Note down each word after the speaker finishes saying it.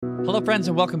Hello, friends,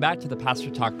 and welcome back to the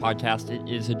Pastor Talk podcast.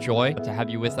 It is a joy to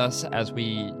have you with us as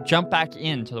we jump back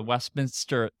into the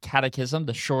Westminster Catechism,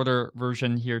 the shorter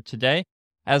version here today,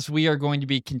 as we are going to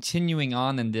be continuing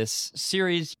on in this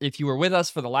series. If you were with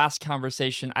us for the last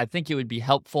conversation, I think it would be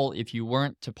helpful if you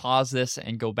weren't to pause this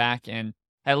and go back and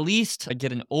at least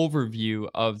get an overview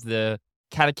of the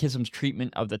Catechism's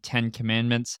treatment of the Ten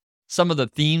Commandments. Some of the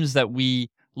themes that we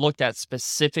looked at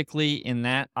specifically in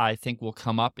that, I think, will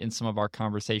come up in some of our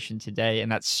conversation today.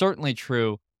 And that's certainly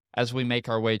true as we make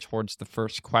our way towards the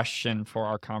first question for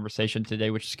our conversation today,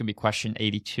 which is going to be question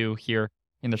 82 here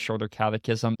in the shorter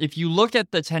catechism. If you look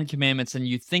at the Ten Commandments and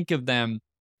you think of them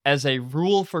as a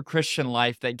rule for Christian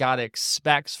life that God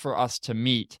expects for us to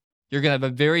meet, you're going to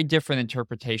have a very different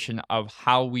interpretation of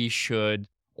how we should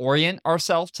orient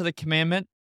ourselves to the commandment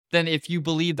than if you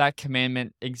believe that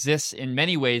commandment exists in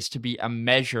many ways to be a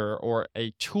measure or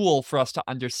a tool for us to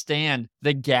understand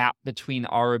the gap between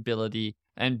our ability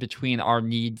and between our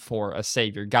need for a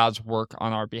Savior, God's work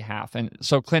on our behalf. And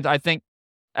so, Clint, I think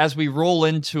as we roll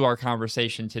into our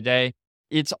conversation today,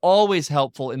 it's always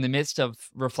helpful in the midst of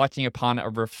reflecting upon a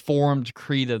reformed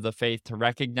creed of the faith to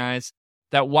recognize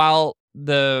that while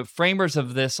the framers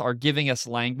of this are giving us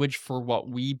language for what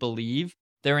we believe,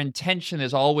 their intention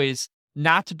is always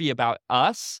not to be about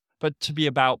us, but to be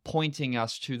about pointing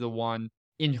us to the one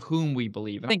in whom we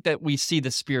believe. And I think that we see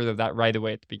the spirit of that right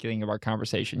away at the beginning of our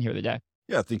conversation here today.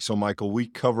 Yeah, I think so, Michael. We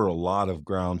cover a lot of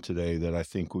ground today that I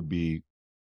think would be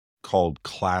called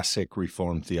classic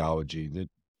Reformed theology,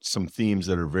 some themes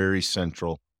that are very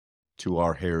central to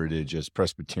our heritage as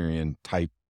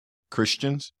Presbyterian-type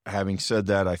Christians. Having said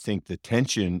that, I think the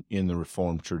tension in the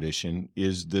Reformed tradition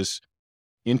is this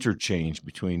interchange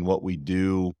between what we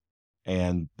do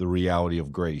and the reality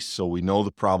of grace. So we know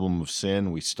the problem of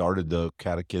sin. We started the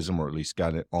catechism, or at least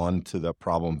got it onto the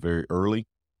problem very early.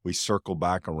 We circle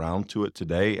back around to it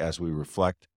today as we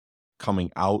reflect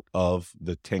coming out of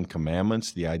the Ten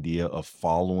Commandments, the idea of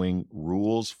following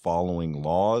rules, following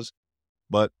laws.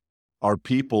 But our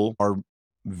people are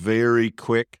very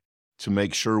quick to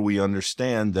make sure we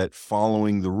understand that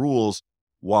following the rules,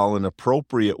 while an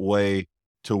appropriate way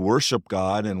to worship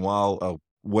God and while a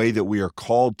way that we are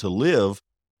called to live,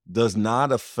 does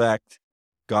not affect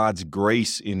God's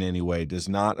grace in any way, does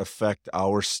not affect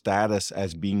our status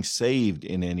as being saved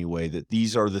in any way, that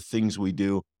these are the things we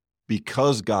do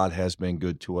because God has been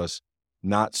good to us,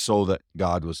 not so that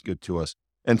God was good to us.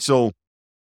 And so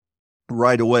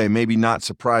right away, maybe not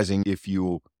surprising if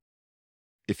you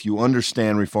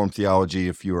understand Reformed theology,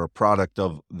 if you're a product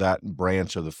of that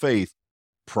branch of the faith,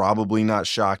 probably not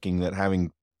shocking that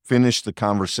having finish the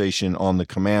conversation on the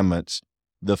commandments,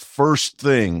 the first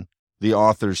thing the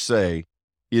authors say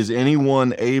is,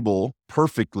 anyone able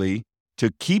perfectly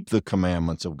to keep the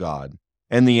commandments of God?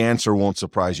 And the answer won't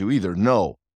surprise you either.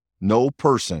 No, no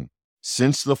person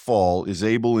since the fall is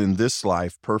able in this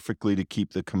life perfectly to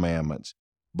keep the commandments,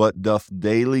 but doth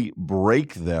daily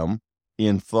break them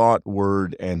in thought,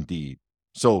 word, and deed.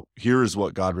 So here is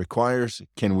what God requires.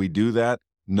 Can we do that?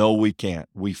 No, we can't.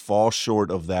 We fall short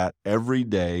of that every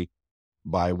day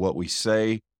by what we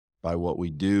say, by what we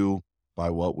do, by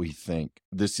what we think.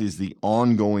 This is the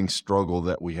ongoing struggle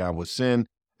that we have with sin,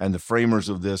 and the framers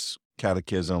of this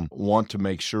catechism want to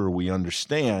make sure we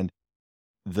understand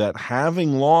that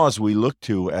having laws we look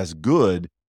to as good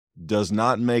does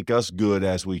not make us good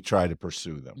as we try to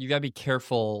pursue them. You got to be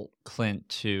careful, Clint,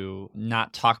 to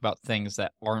not talk about things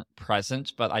that aren't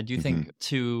present, but I do think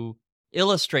to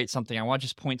illustrate something, I want to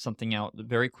just point something out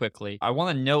very quickly. I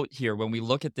want to note here, when we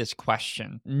look at this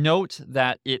question, note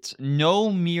that it's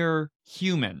no mere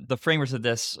human. The framers of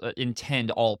this intend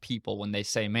all people when they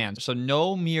say man. So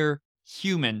no mere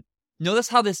human. Notice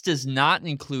how this does not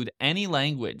include any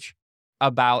language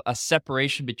about a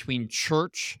separation between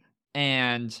church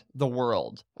and the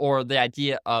world, or the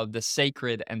idea of the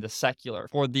sacred and the secular.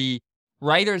 For the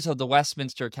writers of the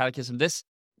Westminster Catechism, this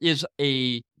is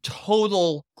a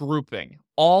total grouping.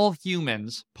 All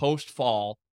humans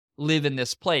post-fall live in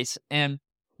this place. And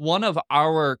one of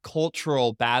our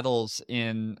cultural battles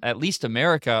in at least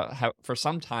America for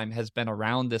some time has been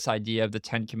around this idea of the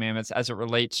Ten Commandments as it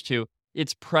relates to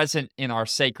it's present in our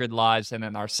sacred lives and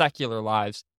in our secular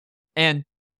lives. And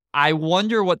I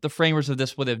wonder what the framers of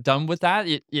this would have done with that.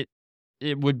 It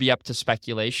would be up to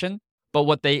speculation. But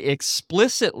what they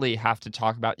explicitly have to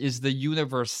talk about is the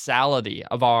universality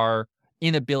of our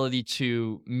inability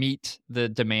to meet the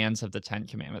demands of the Ten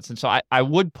Commandments. And so I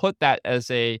would put that as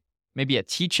maybe a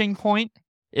teaching point,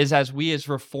 is as we as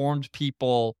Reformed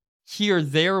people hear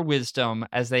their wisdom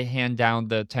as they hand down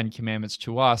the Ten Commandments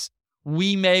to us,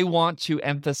 we may want to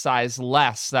emphasize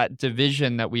less that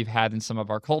division that we've had in some of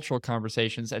our cultural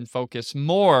conversations and focus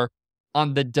more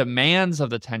on the demands of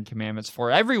the Ten Commandments for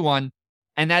everyone.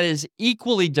 And that is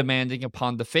equally demanding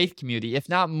upon the faith community, if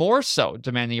not more so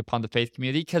demanding upon the faith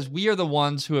community, because we are the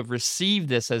ones who have received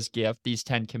this as gift, these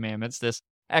 10 commandments, this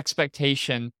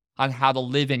expectation on how to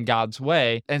live in God's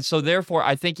way. And so therefore,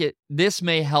 I think this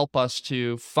may help us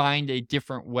to find a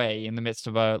different way in the midst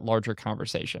of a larger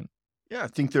conversation. Yeah, I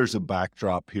think there's a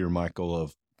backdrop here, Michael,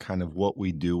 of kind of what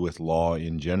we do with law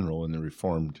in general in the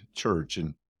Reformed Church.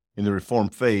 And in the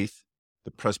Reformed faith,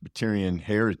 the Presbyterian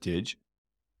heritage,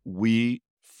 we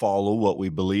follow what we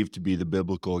believe to be the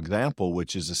biblical example,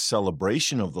 which is a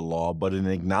celebration of the law, but an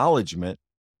acknowledgement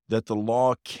that the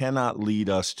law cannot lead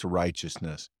us to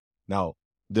righteousness. Now,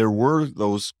 there were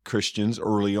those Christians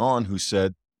early on who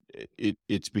said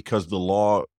it's because the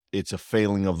law, it's a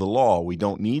failing of the law. We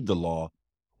don't need the law.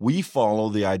 We follow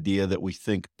the idea that we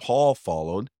think Paul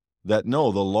followed, that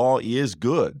no, the law is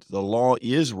good. The law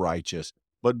is righteous.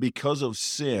 But because of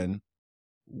sin,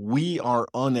 we are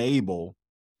unable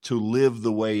to live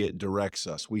the way it directs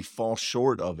us. We fall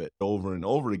short of it over and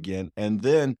over again, and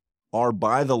then are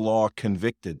by the law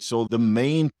convicted. So the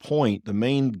main point, the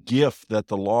main gift that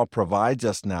the law provides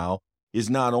us now is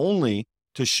not only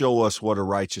to show us what a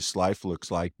righteous life looks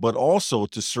like, but also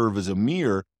to serve as a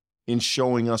mirror in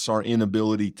showing us our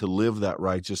inability to live that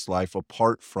righteous life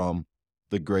apart from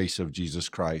the grace of Jesus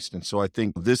Christ. And so I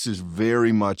think this is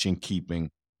very much in keeping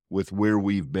with where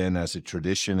we've been as a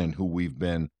tradition and who we've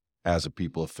been as a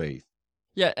people of faith.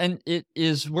 Yeah, and it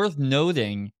is worth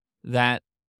noting that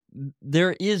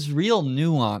there is real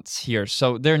nuance here.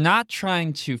 So they're not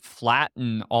trying to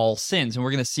flatten all sins, and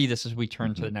we're going to see this as we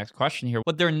turn to the next question here.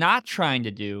 What they're not trying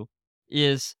to do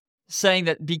is saying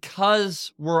that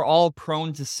because we're all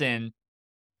prone to sin,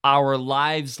 our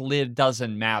lives lived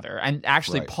doesn't matter. And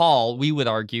actually, Right. Paul, we would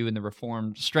argue in the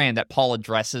Reformed strand that Paul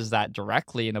addresses that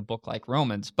directly in a book like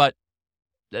Romans. But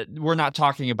we're not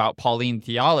talking about Pauline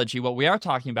theology. What we are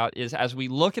talking about is as we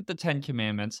look at the 10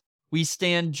 Commandments, we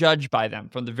stand judged by them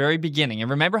from the very beginning.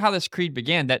 And remember how this creed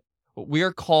began, that we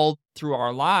are called through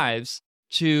our lives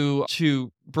to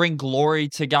bring glory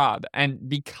to God. And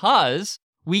because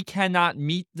we cannot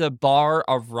meet the bar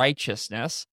of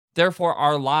righteousness, therefore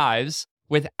our lives,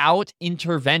 without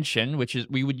intervention, which is,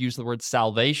 we would use the word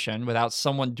salvation, without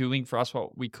someone doing for us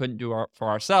what we couldn't do for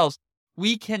ourselves,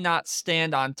 we cannot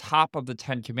stand on top of the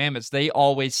 10 Commandments. They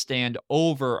always stand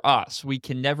over us. We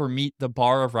can never meet the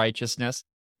bar of righteousness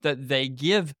that they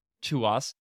give to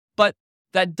us. But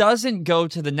that doesn't go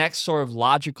to the next sort of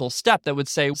logical step that would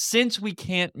say, since we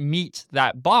can't meet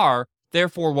that bar,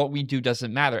 therefore what we do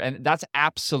doesn't matter. And that's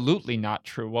absolutely not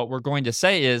true. What we're going to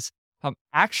say is,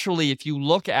 actually, if you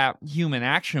look at human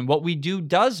action, what we do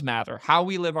does matter. How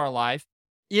we live our life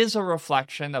is a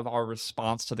reflection of our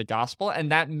response to the gospel,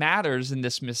 and that matters in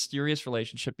this mysterious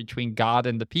relationship between God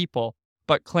and the people.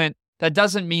 But Clint, that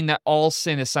doesn't mean that all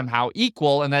sin is somehow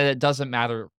equal and that it doesn't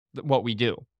matter what we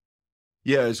do.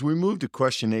 Yeah, as we move to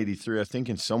question 83, I think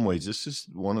in some ways this is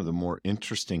one of the more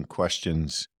interesting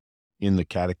questions in the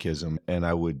Catechism, and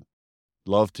I would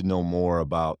love to know more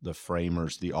about the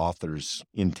framers, the author's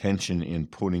intention in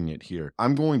putting it here.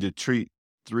 I'm going to treat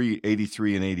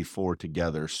 83 and 84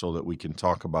 together so that we can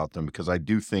talk about them, because I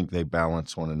do think they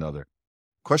balance one another.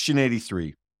 Question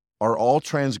 83, are all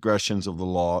transgressions of the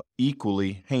law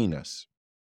equally heinous?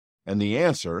 And the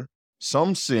answer,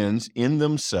 some sins in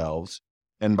themselves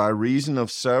and by reason of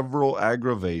several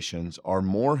aggravations are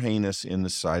more heinous in the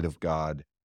sight of God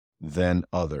than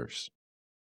others.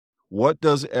 What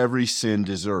does every sin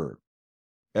deserve?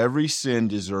 Every sin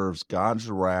deserves God's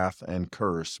wrath and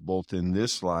curse, both in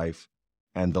this life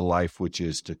and the life which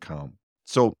is to come.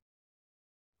 So,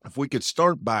 if we could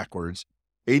start backwards,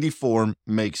 84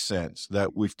 makes sense.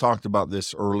 That we've talked about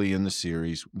this early in the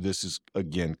series. This is,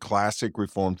 again, classic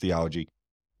Reformed theology.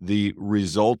 The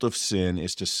result of sin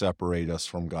is to separate us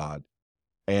from God.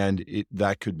 And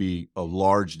that could be a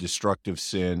large destructive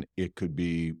sin. It could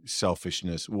be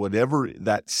selfishness. Whatever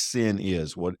that sin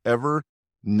is, whatever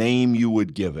name you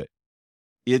would give it,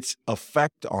 its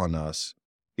effect on us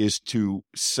is to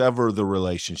sever the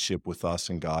relationship with us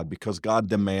and God, because God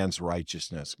demands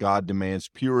righteousness. God demands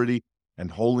purity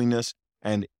and holiness.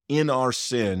 And in our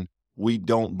sin, we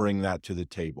don't bring that to the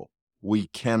table. We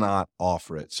cannot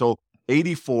offer it. So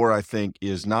 84, I think,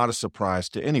 is not a surprise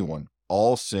to anyone.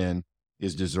 All sin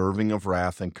is deserving of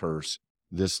wrath and curse,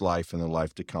 this life and the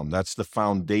life to come. That's the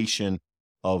foundation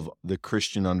of the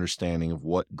Christian understanding of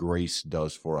what grace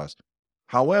does for us.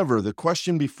 However, the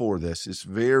question before this is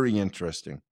very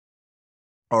interesting.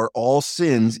 Are all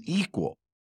sins equal?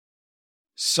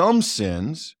 some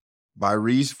sins,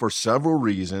 for several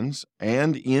reasons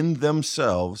and in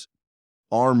themselves,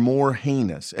 are more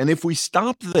heinous. And if we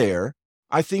stop there,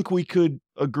 I think we could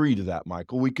agree to that,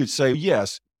 Michael. We could say,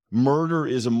 yes, murder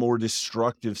is a more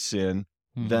destructive sin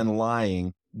than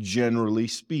lying, generally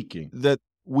speaking. That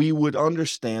we would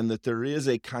understand that there is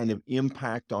a kind of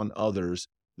impact on others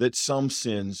that some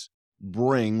sins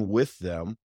bring with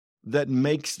them that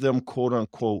makes them, quote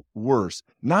unquote, worse.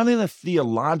 Not in a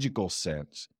theological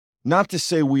sense, not to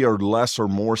say we are less or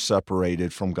more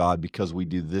separated from God because we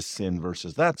do this sin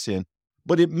versus that sin,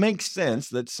 but it makes sense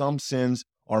that some sins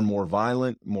are more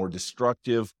violent, more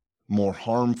destructive, more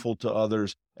harmful to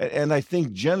others. And I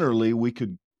think generally we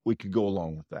could go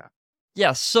along with that.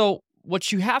 Yeah, so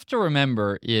what you have to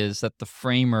remember is that the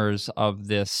framers of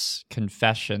this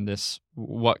confession,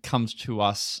 what comes to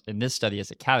us in this study as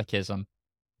a catechism,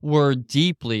 were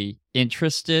deeply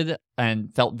interested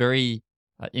and felt very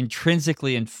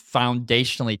intrinsically and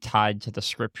foundationally tied to the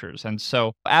scriptures. And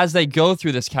so as they go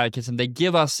through this catechism, they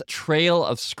give us a trail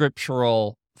of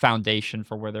scriptural foundation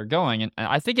for where they're going. And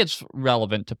I think it's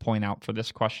relevant to point out for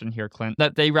this question here, Clint,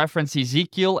 that they reference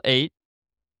Ezekiel 8,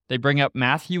 they bring up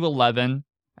Matthew 11,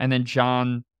 and then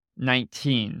John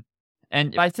 19.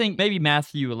 And I think maybe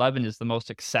Matthew 11 is the most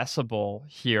accessible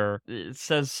here. It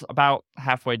says about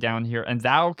halfway down here, "And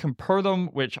thou, Capernaum,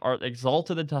 which art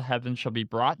exalted into heaven, shall be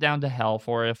brought down to hell.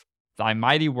 For if thy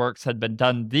mighty works had been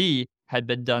done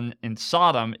in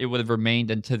Sodom, it would have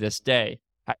remained unto this day."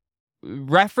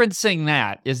 Referencing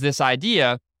that is this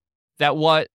idea that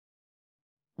what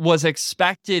was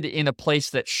expected in a place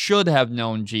that should have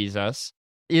known Jesus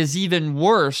is even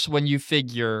worse when you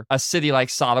figure a city like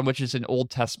Sodom, which is an Old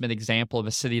Testament example of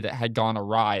a city that had gone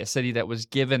awry, a city that was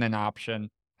given an option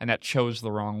and that chose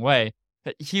the wrong way.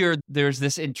 But here, there's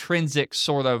this intrinsic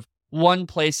sort of one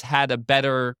place had a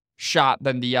better shot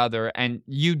than the other, and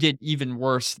you did even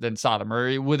worse than Sodom, or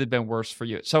it would have been worse for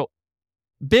you. So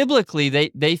biblically,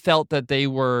 they felt that they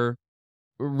were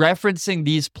referencing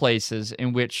these places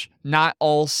in which not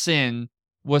all sin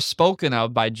was spoken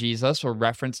of by Jesus or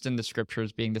referenced in the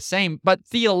scriptures being the same. But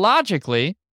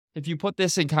theologically, if you put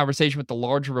this in conversation with the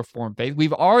larger Reformed faith,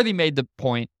 we've already made the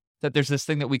point that there's this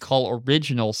thing that we call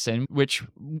original sin, which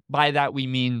by that we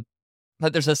mean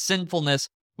that there's a sinfulness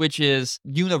which is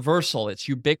universal. It's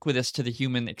ubiquitous to the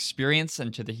human experience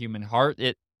and to the human heart.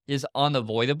 It is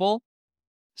unavoidable.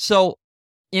 So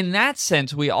in that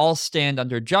sense, we all stand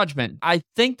under judgment. I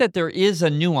think that there is a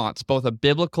nuance, both a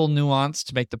biblical nuance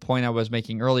to make the point I was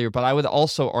making earlier, but I would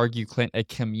also argue, Clint, a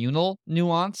communal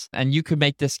nuance. And you could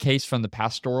make this case from the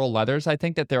pastoral letters. I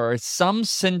think that there is some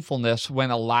sinfulness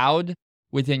when allowed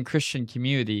within Christian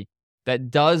community that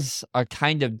does a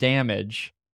kind of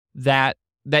damage that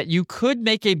you could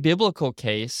make a biblical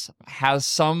case has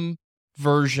some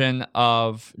version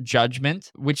of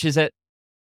judgment, which is I'm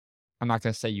not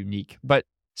going to say unique, but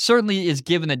certainly is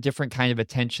given a different kind of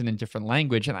attention and different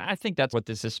language. And I think that's what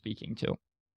this is speaking to.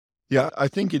 Yeah, I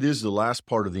think it is the last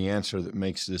part of the answer that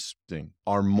makes this thing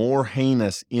are more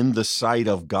heinous in the sight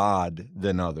of God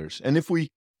than others. And if we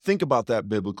think about that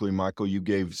biblically, Michael, you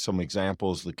gave some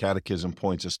examples. The Catechism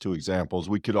points us to examples.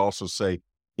 We could also say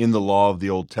in the law of the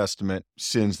Old Testament,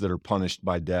 sins that are punished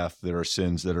by death, there are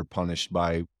sins that are punished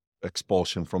by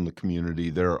expulsion from the community.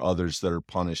 There are others that are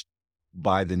punished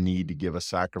by the need to give a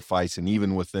sacrifice. And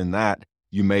even within that,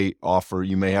 you may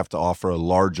have to offer a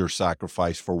larger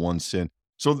sacrifice for one sin.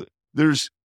 So there's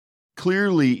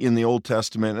clearly in the Old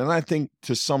Testament, and I think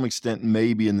to some extent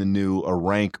maybe in the New, a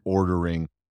rank ordering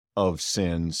of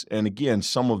sins. And again,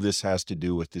 some of this has to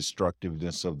do with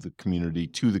destructiveness of the community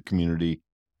to the community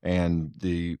and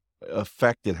the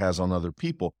effect it has on other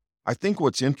people. I think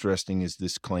what's interesting is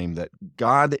this claim that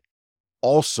God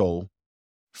also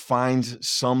finds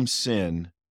some sin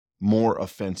more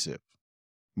offensive,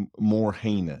 more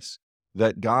heinous,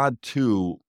 that God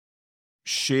too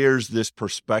shares this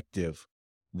perspective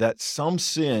that some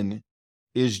sin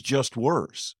is just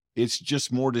worse. It's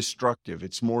just more destructive.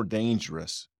 It's more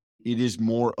dangerous. It is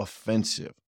more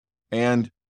offensive.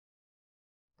 And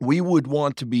we would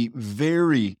want to be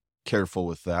very careful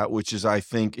with that, which is, I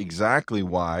think, exactly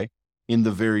why in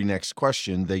the very next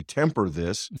question, they temper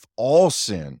this. If all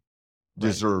sin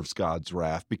deserves God's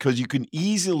wrath, because you can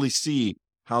easily see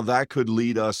how that could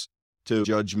lead us to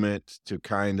judgment, to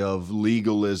kind of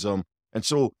legalism. And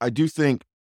so I do think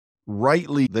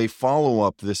rightly they follow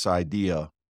up this idea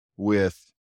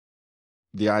with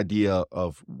the idea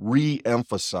of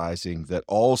re-emphasizing that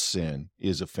all sin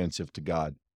is offensive to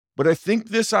God. But I think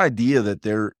this idea that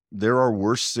there are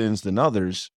worse sins than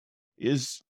others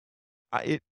is,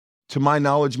 to my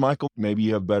knowledge, Michael, maybe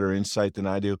you have better insight than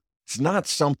I do, it's not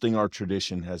something our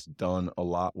tradition has done a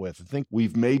lot with. I think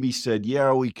we've maybe said,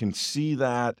 yeah, we can see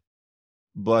that,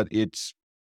 but it's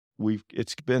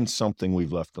been something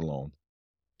we've left alone.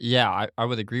 Yeah, I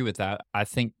would agree with that. I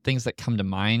think things that come to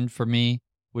mind for me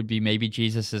would be maybe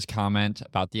Jesus's comment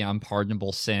about the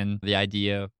unpardonable sin, the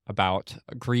idea about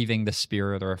grieving the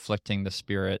Spirit or afflicting the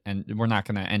Spirit. And we're not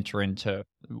going to enter into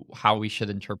how we should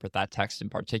interpret that text in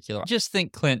particular. I just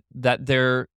think, Clint, that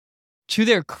to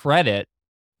their credit,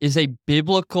 is a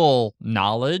biblical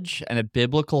knowledge and a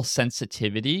biblical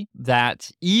sensitivity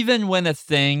that even when a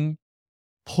thing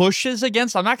pushes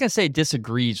against, I'm not going to say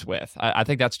disagrees with, I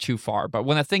think that's too far, but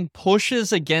when a thing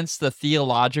pushes against the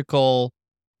theological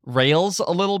rails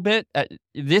a little bit,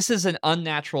 this is an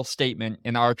unnatural statement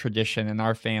in our tradition, in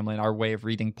our family, in our way of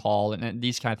reading Paul, and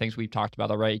these kind of things we've talked about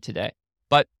already today.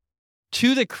 But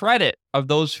to the credit of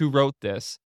those who wrote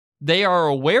this, they are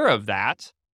aware of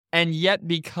that. And yet,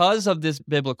 because of this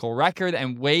biblical record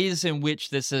and ways in which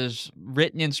this is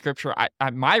written in Scripture,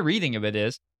 my reading of it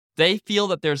is they feel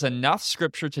that there's enough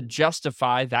Scripture to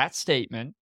justify that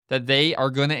statement that they are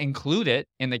going to include it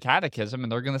in the catechism,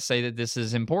 and they're going to say that this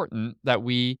is important that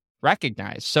we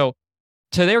recognize. So,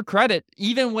 to their credit,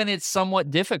 even when it's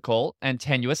somewhat difficult and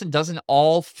tenuous and doesn't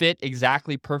all fit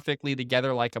exactly perfectly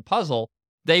together like a puzzle,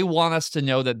 they want us to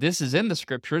know that this is in the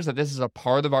Scriptures, that this is a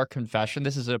part of our confession,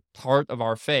 this is a part of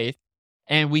our faith,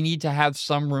 and we need to have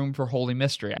some room for holy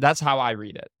mystery. That's how I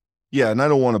read it. Yeah, and I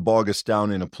don't want to bog us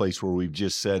down in a place where we've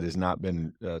just said has not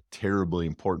been a terribly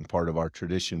important part of our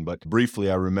tradition. But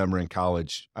briefly, I remember in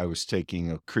college, I was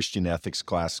taking a Christian ethics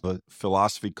class, a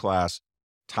philosophy class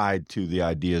tied to the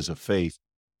ideas of faith.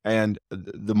 And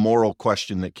the moral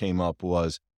question that came up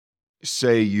was,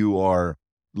 say you are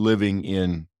living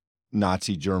in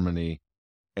Nazi Germany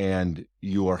and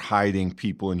you are hiding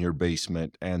people in your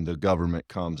basement, and the government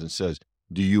comes and says,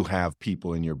 do you have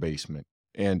people in your basement?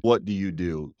 And what do you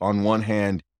do? On one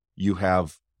hand, you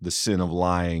have the sin of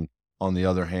lying. On the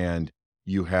other hand,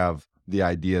 you have the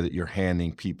idea that you're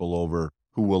handing people over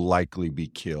who will likely be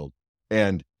killed.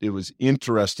 And it was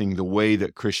interesting the way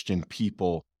that Christian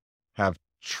people have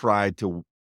tried to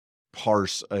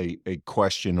parse a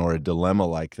question or a dilemma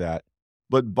like that.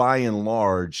 But by and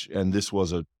large, and this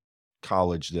was a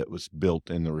college that was built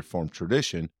in the Reformed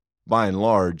tradition, by and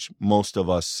large, most of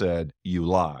us said, you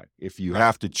lie. If you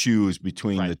have to choose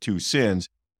between the two sins,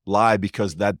 lie,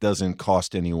 because that doesn't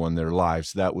cost anyone their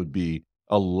lives. That would be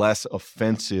a less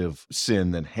offensive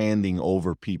sin than handing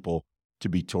over people to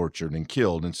be tortured and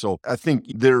killed. And so I think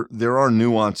there are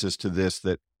nuances to this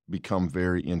that become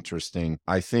very interesting.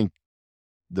 I think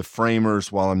the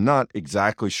framers, while I'm not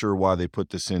exactly sure why they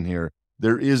put this in here,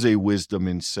 there is a wisdom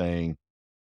in saying,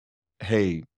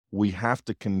 hey, we have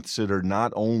to consider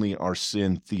not only our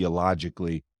sin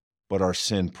theologically, but our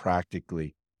sin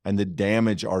practically, and the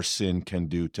damage our sin can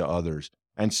do to others.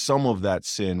 And some of that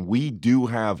sin, we do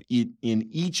have in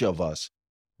each of us,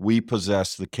 we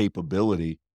possess the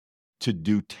capability to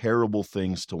do terrible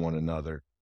things to one another,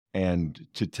 and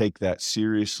to take that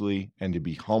seriously and to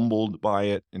be humbled by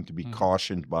it and to be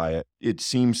cautioned by it. It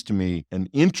seems to me an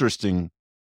interesting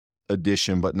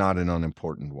addition, but not an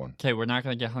unimportant one. Okay, we're not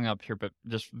going to get hung up here, but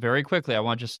just very quickly, I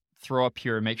want to just throw up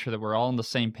here and make sure that we're all on the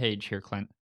same page here, Clint.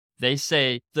 They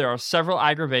say there are several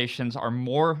aggravations are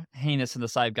more heinous in the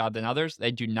sight of God than others.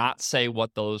 They do not say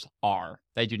what those are.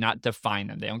 They do not define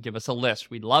them. They don't give us a list.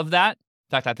 We love that.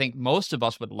 In fact, I think most of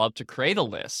us would love to create a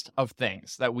list of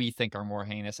things that we think are more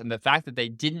heinous. And the fact that they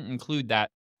didn't include that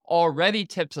already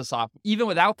tips us off, even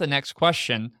without the next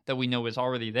question that we know is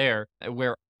already there,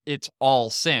 where it's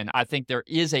all sin. I think there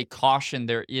is a caution.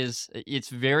 It's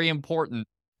very important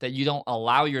that you don't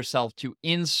allow yourself to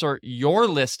insert your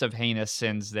list of heinous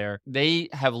sins there. They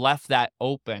have left that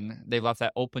open. They've left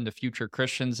that open to future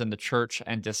Christians and the church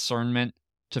and discernment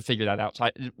to figure that out. So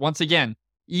once again,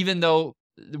 even though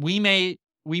we may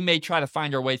try to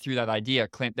find our way through that idea,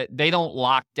 Clint, that they don't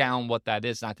lock down what that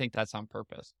is. And I think that's on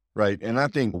purpose. Right. And I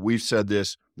think we've said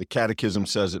this, the Catechism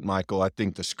says it, Michael. I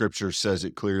think the Scripture says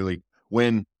it clearly.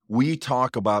 When we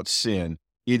talk about sin,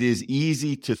 it is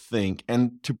easy to think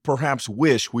and to perhaps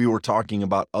wish we were talking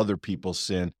about other people's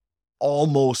sin.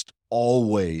 Almost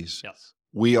always, yes,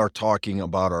 we are talking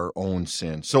about our own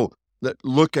sin. So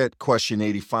look at question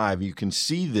 85. You can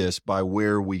see this by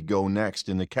where we go next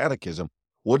in the Catechism.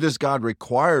 What does God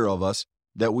require of us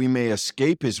that we may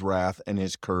escape his wrath and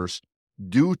his curse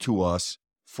due to us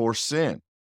for sin?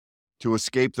 To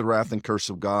escape the wrath and curse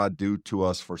of God due to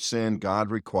us for sin, God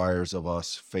requires of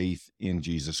us faith in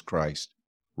Jesus Christ,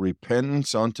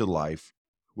 repentance unto life,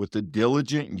 with the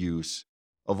diligent use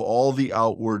of all the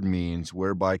outward means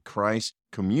whereby Christ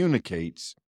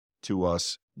communicates to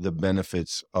us the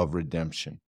benefits of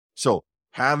redemption. So,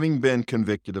 having been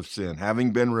convicted of sin,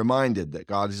 having been reminded that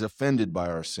God is offended by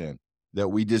our sin, that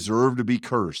we deserve to be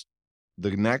cursed,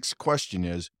 the next question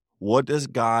is, what does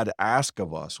God ask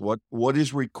of us? What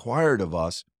is required of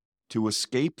us to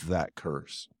escape that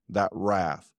curse, that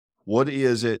wrath? What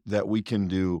is it that we can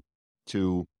do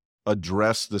to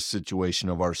address the situation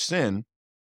of our sin?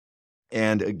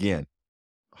 And again,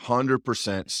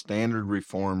 100% standard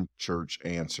Reformed Church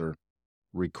answer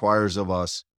requires of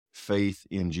us faith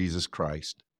in Jesus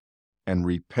Christ and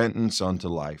repentance unto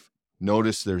life.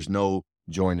 Notice there's no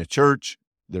join a church,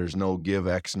 there's no give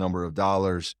X number of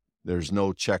dollars, there's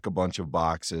no check a bunch of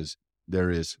boxes. There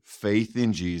is faith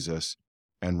in Jesus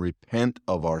and repent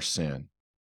of our sin,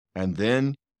 and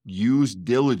then use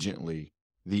diligently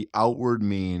the outward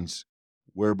means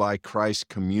whereby Christ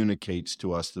communicates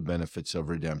to us the benefits of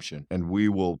redemption. And we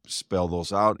will spell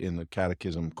those out in the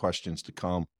catechism questions to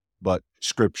come. But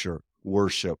Scripture,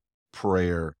 worship,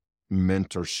 prayer,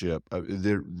 mentorship,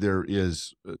 there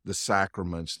is the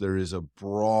sacraments, there is a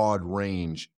broad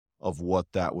range of what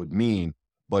that would mean,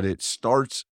 but it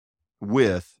starts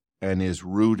with and is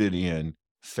rooted in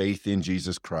faith in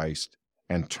Jesus Christ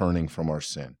and turning from our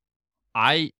sin.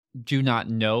 I do not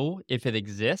know if it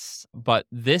exists, but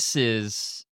this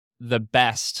is the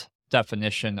best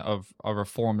definition of a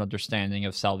Reformed understanding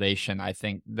of salvation, I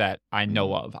think, that I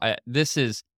know of. This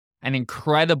is an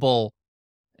incredible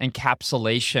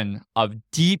encapsulation of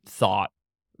deep thought,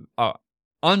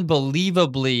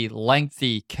 unbelievably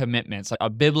lengthy commitments, like a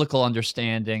biblical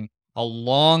understanding, a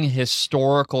long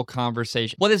historical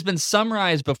conversation. What has been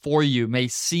summarized before you may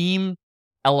seem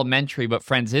elementary, but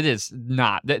friends, it is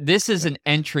not. This is an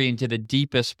entry into the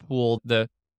deepest pool, the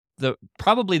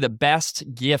probably the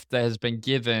best gift that has been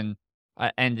given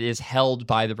and is held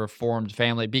by the Reformed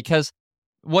family, because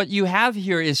what you have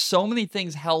here is so many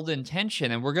things held in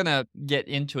tension, and we're going to get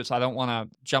into it, so I don't want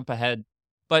to jump ahead.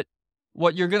 But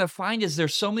what you're going to find is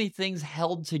there's so many things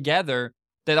held together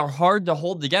that are hard to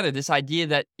hold together. This idea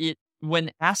that when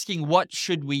asking what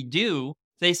should we do,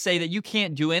 they say that you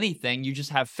can't do anything, you just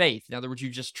have faith. In other words, you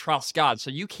just trust God. So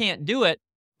you can't do it,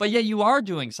 but yet you are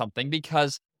doing something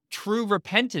because true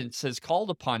repentance is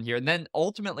called upon here. And then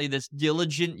ultimately this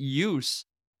diligent use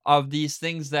of these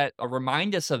things that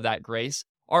remind us of that grace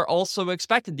are also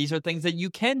expected. These are things that you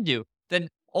can do. Then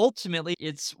ultimately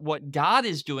it's what God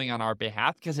is doing on our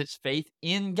behalf because it's faith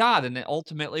in God. And then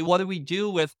ultimately, what do we do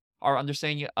with our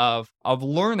understanding of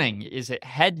learning? Is it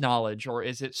head knowledge, or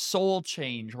is it soul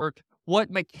change, or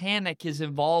what mechanic is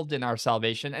involved in our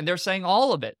salvation? And they're saying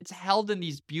all of it. It's held in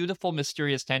these beautiful,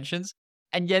 mysterious tensions,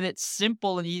 and yet it's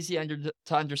simple and easy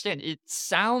to understand. It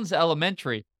sounds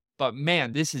elementary, but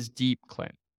man, this is deep,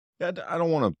 Clint. Yeah, I don't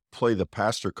want to play the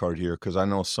pastor card here because I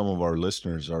know some of our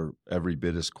listeners are every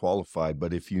bit as qualified,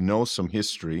 but if you know some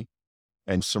history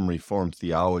and some Reformed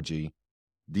theology,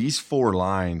 these 4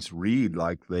 lines read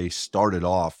like they started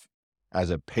off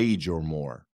as a page or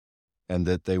more, and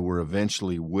that they were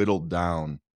eventually whittled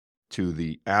down to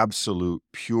the absolute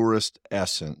purest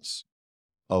essence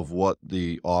of what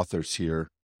the authors here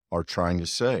are trying to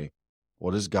say.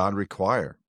 What does God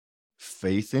require?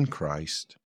 Faith in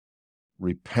Christ,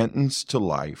 repentance to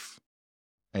life,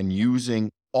 and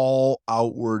using all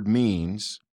outward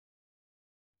means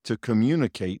to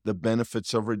communicate the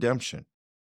benefits of redemption.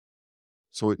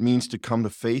 So it means to come to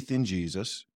faith in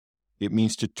Jesus. It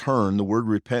means to turn. The word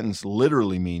repentance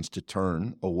literally means to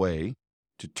turn away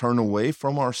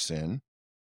from our sin,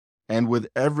 and with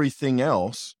everything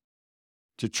else,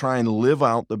 to try and live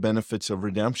out the benefits of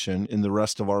redemption in the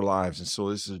rest of our lives. And so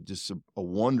this is just a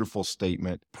wonderful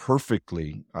statement,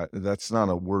 perfectly, that's not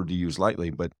a word to use lightly,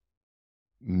 but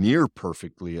near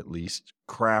perfectly at least,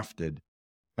 crafted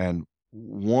and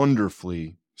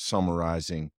wonderfully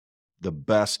summarizing the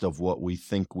best of what we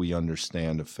think we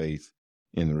understand of faith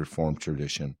in the Reformed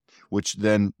tradition, which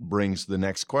then brings the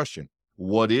next question.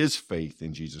 What is faith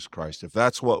in Jesus Christ? If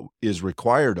that's what is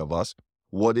required of us,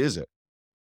 what is it?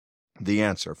 The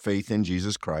answer, faith in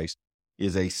Jesus Christ,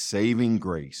 is a saving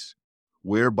grace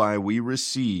whereby we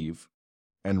receive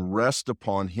and rest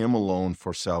upon Him alone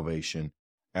for salvation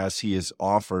as He is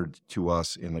offered to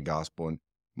us in the gospel. And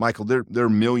Michael, there are a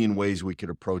million ways we could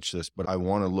approach this, but I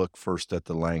want to look first at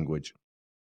the language.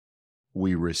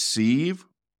 We receive,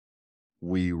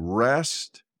 we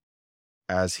rest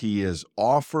as He is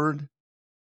offered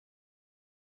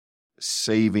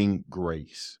saving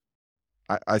grace.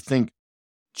 I think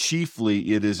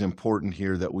chiefly it is important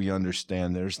here that we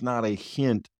understand there's not a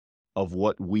hint of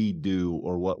what we do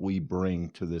or what we bring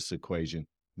to this equation.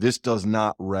 This does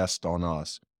not rest on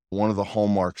us. One of the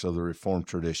hallmarks of the Reformed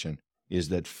tradition is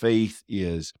that faith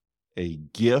is a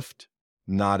gift,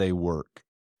 not a work.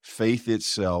 Faith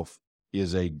itself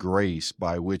is a grace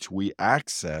by which we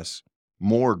access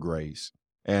more grace.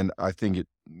 And I think it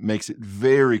makes it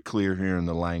very clear here in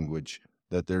the language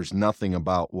that there's nothing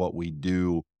about what we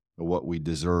do, or what we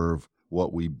deserve,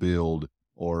 what we build,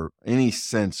 or any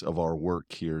sense of our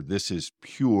work here. This is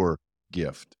pure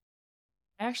gift.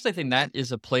 I actually think that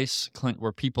is a place, Clint,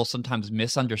 where people sometimes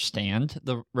misunderstand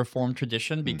the Reformed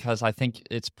tradition because I think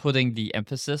it's putting the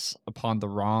emphasis upon the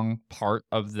wrong part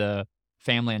of the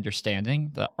family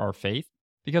understanding, our faith.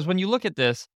 Because when you look at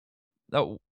this,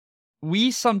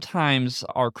 we sometimes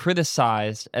are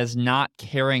criticized as not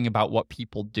caring about what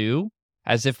people do,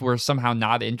 as if we're somehow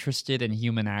not interested in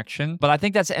human action. But I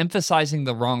think that's emphasizing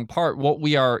the wrong part. What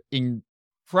we are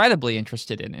incredibly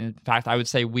interested in fact, I would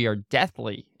say we are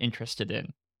deathly interested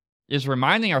in, is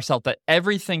reminding ourselves that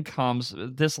everything comes,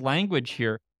 this language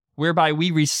here, whereby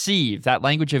we receive. That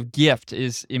language of gift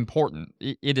is important.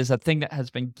 It is a thing that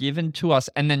has been given to us,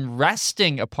 and then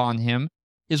resting upon Him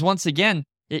is, once again,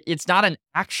 it's not an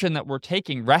action that we're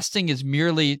taking. Resting is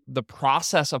merely the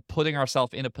process of putting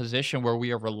ourselves in a position where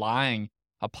we are relying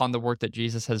upon the work that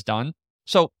Jesus has done.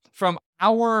 So from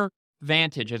our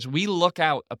vantage, as we look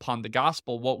out upon the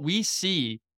gospel, what we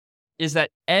see is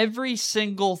that every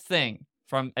single thing,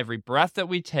 from every breath that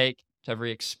we take, to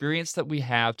every experience that we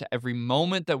have, to every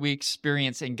moment that we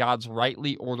experience in God's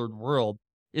rightly ordered world,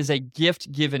 is a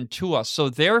gift given to us. So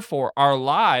therefore, our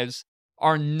lives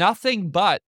are nothing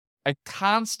but a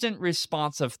constant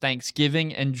response of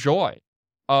thanksgiving and joy,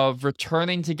 of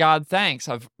returning to God thanks,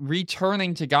 of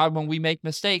returning to God when we make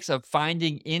mistakes, of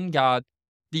finding in God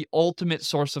the ultimate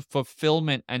source of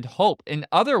fulfillment and hope. In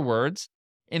other words,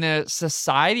 in a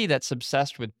society that's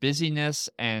obsessed with busyness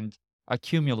and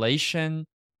accumulation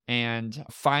and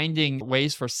finding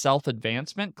ways for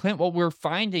self-advancement, Clint, what we're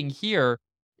finding here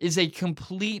is a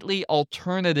completely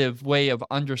alternative way of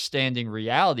understanding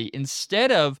reality.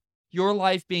 Instead of your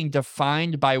life being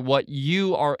defined by what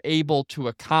you are able to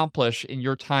accomplish in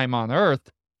your time on earth,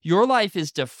 your life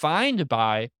is defined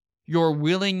by your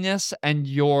willingness and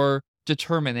your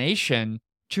determination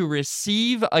to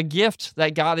receive a gift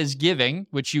that God is giving,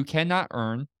 which you cannot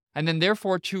earn, and then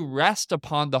therefore to rest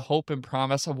upon the hope and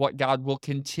promise of what God will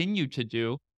continue to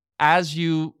do as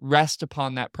you rest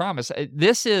upon that promise.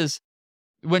 This is,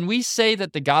 when we say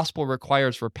that the gospel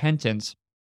requires repentance,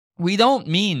 we don't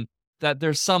mean that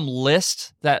there's some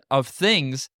list of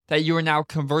things that you are now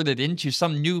converted into,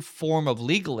 some new form of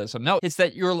legalism. No, it's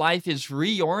that your life is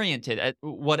reoriented. At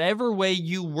whatever way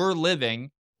you were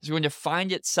living is going to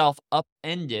find itself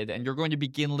upended, and you're going to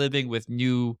begin living with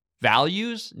new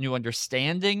values, new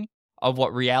understanding of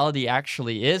what reality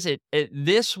actually is.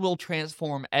 This will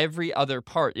transform every other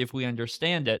part if we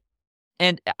understand it.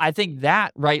 And I think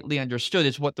that, rightly understood,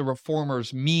 is what the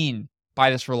reformers mean by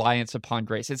this reliance upon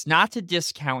grace. It's not to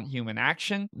discount human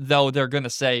action, though they're going to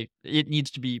say it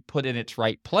needs to be put in its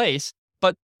right place,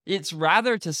 but it's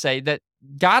rather to say that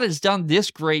God has done this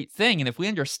great thing, and if we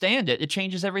understand it, it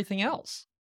changes everything else.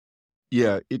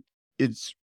 Yeah,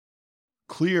 it's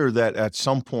clear that at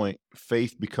some point,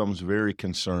 faith becomes very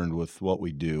concerned with what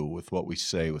we do, with what we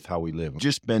say, with how we live. We've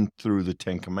just been through the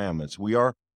Ten Commandments. We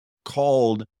are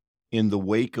called in the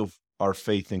wake of our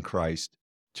faith in Christ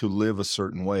to live a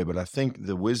certain way. But I think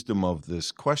the wisdom of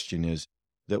this question is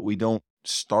that we don't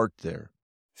start there.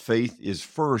 Faith is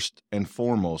first and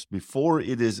foremost, before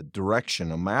it is a direction,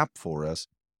 a map for us,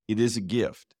 it is a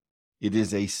gift. It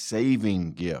is a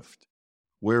saving gift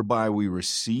whereby we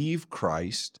receive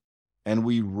Christ and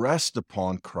we rest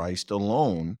upon Christ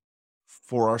alone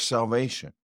for our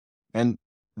salvation. And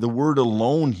the word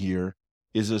alone here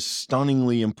is a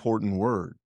stunningly important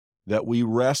word, that we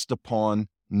rest upon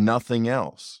nothing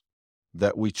else,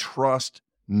 that we trust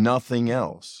nothing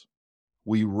else.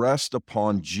 We rest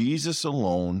upon Jesus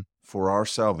alone for our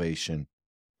salvation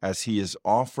as He is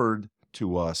offered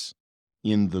to us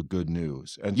in the good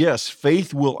news. And yes,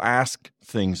 faith will ask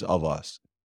things of us,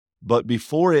 but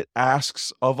before it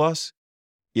asks of us,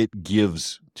 it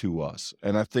gives to us.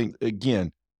 And I think,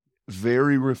 again,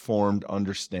 very Reformed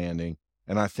understanding,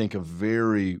 and I think a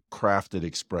very crafted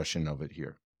expression of it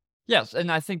here. Yes,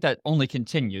 and I think that only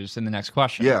continues in the next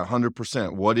question. Yeah,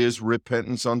 100%. What is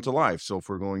repentance unto life? So if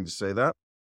we're going to say that,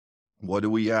 what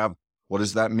do we have? What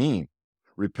does that mean?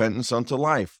 Repentance unto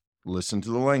life, listen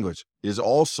to the language, is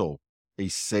also a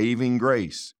saving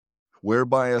grace,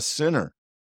 whereby a sinner,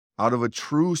 out of a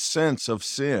true sense of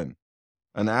sin,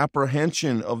 an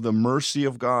apprehension of the mercy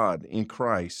of God in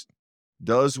Christ,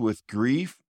 does with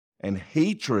grief and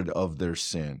hatred of their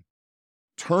sin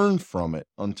turn from it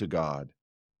unto God,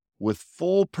 with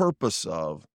full purpose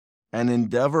of and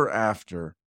endeavor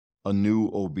after a new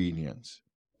obedience.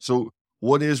 So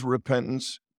what is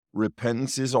repentance?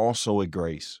 Repentance is also a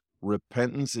grace.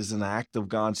 Repentance is an act of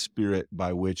God's Spirit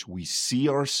by which we see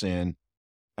our sin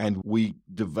and we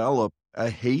develop a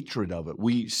hatred of it.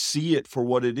 We see it for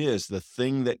what it is, the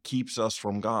thing that keeps us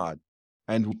from God.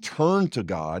 And we turn to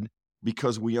God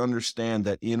because we understand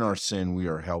that in our sin we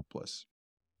are helpless.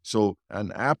 So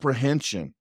an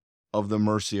apprehension of the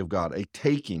mercy of God, a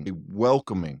taking, a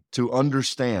welcoming, to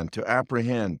understand, to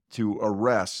apprehend, to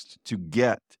arrest, to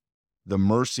get the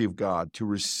mercy of God, to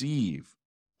receive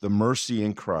the mercy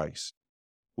in Christ.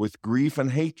 With grief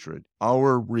and hatred,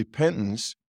 our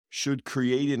repentance should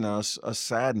create in us a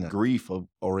sadness, grief,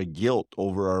 or a guilt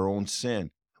over our own sin.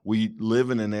 We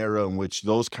live in an era in which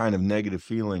those kind of negative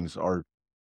feelings are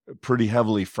pretty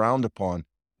heavily frowned upon.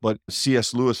 But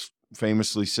C.S. Lewis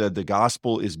famously said the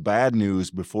gospel is bad news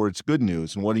before it's good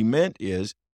news. And what he meant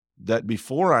is that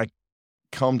before I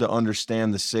come to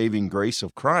understand the saving grace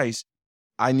of Christ,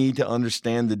 I need to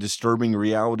understand the disturbing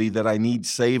reality that I need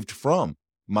saved from,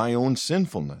 my own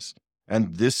sinfulness.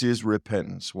 And this is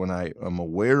repentance, when I am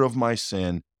aware of my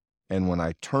sin and when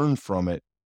I turn from it,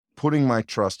 putting my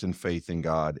trust and faith in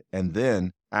God, and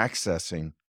then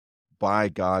accessing by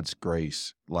God's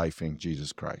grace life in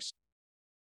Jesus Christ.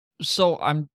 So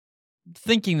I'm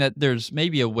thinking that there's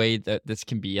maybe a way that this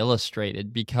can be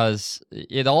illustrated, because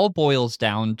it all boils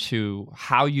down to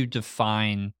how you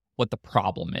define what the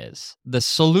problem is. The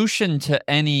solution to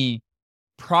any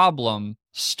problem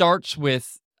starts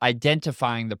with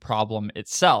identifying the problem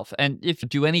itself. And if you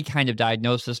do any kind of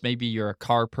diagnosis, maybe you're a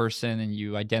car person and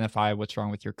you identify what's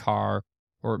wrong with your car,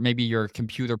 or maybe you're a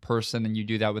computer person and you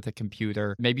do that with a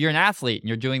computer. Maybe you're an athlete and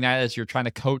you're doing that as you're trying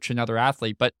to coach another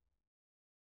athlete. But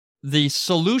the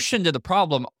solution to the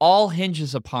problem all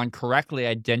hinges upon correctly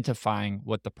identifying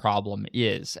what the problem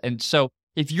is. And so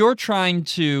if you're trying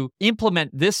to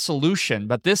implement this solution,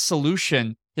 but this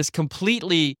solution is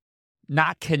completely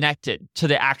not connected to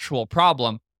the actual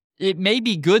problem, it may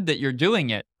be good that you're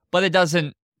doing it, but it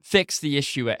doesn't fix the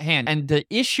issue at hand. And the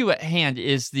issue at hand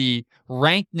is the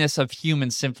rankness of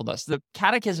human sinfulness. The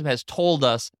Catechism has told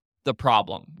us the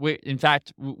problem. In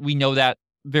fact, we know that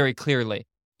very clearly.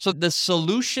 So the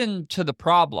solution to the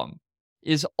problem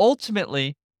is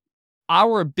ultimately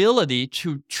our ability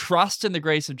to trust in the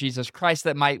grace of Jesus Christ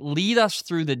that might lead us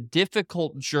through the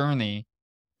difficult journey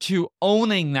to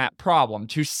owning that problem,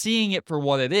 to seeing it for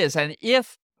what it is. And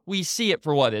if we see it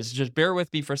for what it is, just bear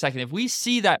with me for a second, if we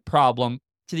see that problem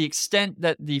to the extent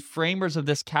that the framers of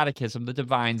this catechism, the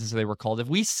divines as they were called, if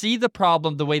we see the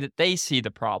problem the way that they see the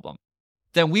problem,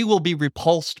 then we will be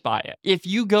repulsed by it. If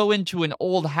you go into an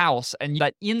old house and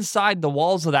that inside the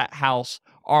walls of that house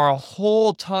are a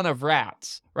whole ton of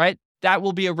rats, right? That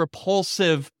will be a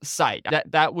repulsive sight.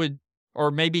 That would,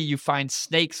 or maybe you find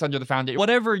snakes under the foundation,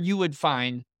 whatever you would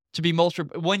find to be most,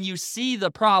 when you see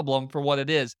the problem for what it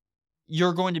is,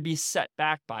 you're going to be set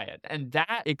back by it. And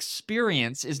that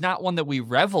experience is not one that we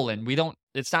revel in.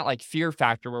 It's not like Fear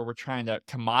Factor where we're trying to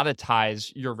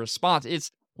commoditize your response.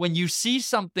 It's when you see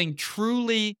something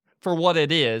truly for what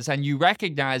it is and you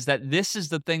recognize that this is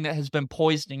the thing that has been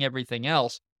poisoning everything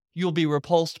else, you'll be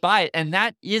repulsed by it. And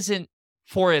that isn't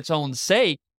for its own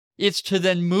sake. It's to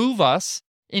then move us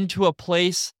into a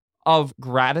place of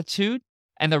gratitude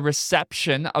and the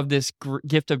reception of this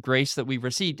gift of grace that we've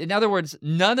received. In other words,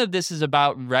 none of this is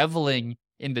about reveling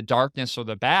in the darkness or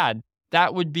the bad.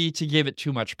 That would be to give it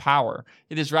too much power.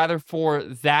 It is rather for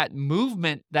that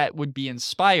movement that would be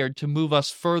inspired to move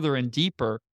us further and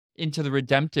deeper into the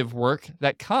redemptive work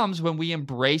that comes when we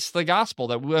embrace the gospel,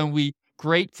 that when we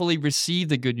gratefully receive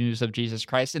the good news of Jesus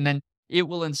Christ, and then it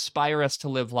will inspire us to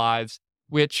live lives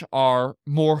which are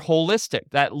more holistic,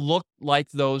 that look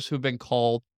like those who've been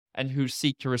called and who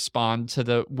seek to respond to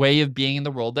the way of being in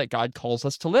the world that God calls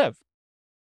us to live.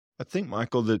 I think,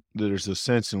 Michael, that there's a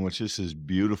sense in which this is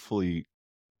beautifully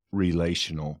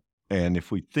relational. And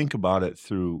if we think about it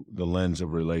through the lens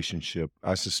of relationship,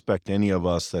 I suspect any of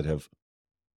us that have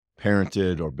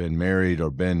parented or been married or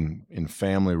been in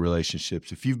family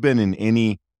relationships, if you've been in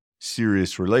any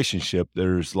serious relationship,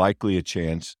 there's likely a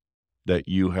chance that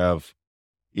you have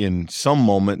in some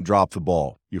moment dropped the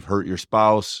ball. You've hurt your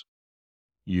spouse.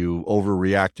 You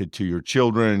overreacted to your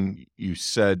children. You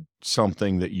said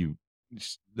something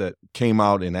that came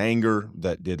out in anger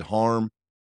that did harm.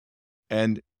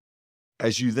 And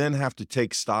as you then have to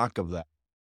take stock of that,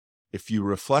 if you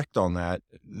reflect on that,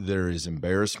 there is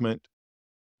embarrassment,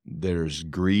 there's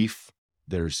grief,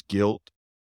 there's guilt,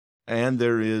 and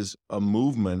there is a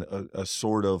movement, a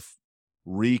sort of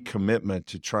recommitment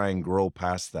to try and grow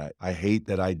past that. I hate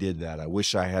that I did that. I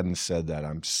wish I hadn't said that.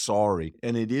 I'm sorry.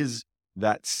 And it is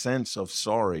that sense of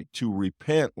sorry. To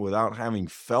repent without having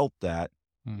felt that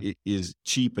is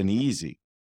cheap and easy.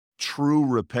 True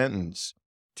repentance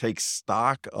takes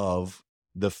stock of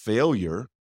the failure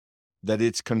that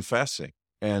it's confessing.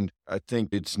 And I think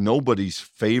it's nobody's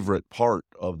favorite part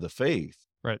of the faith.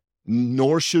 Right.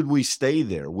 Nor should we stay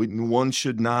there. One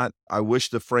should not, I wish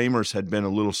the framers had been a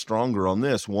little stronger on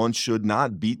this, one should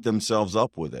not beat themselves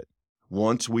up with it.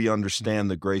 Once we understand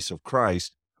the grace of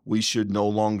Christ, we should no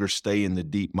longer stay in the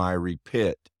deep, miry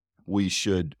pit. We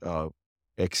should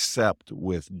accept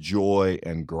with joy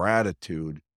and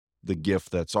gratitude the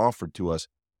gift that's offered to us.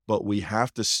 But we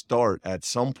have to start at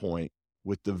some point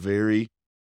with the very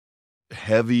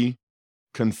heavy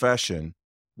confession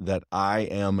that I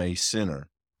am a sinner.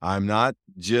 I'm not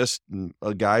just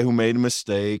a guy who made a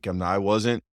mistake. I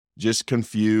wasn't just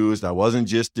confused. I wasn't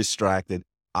just distracted.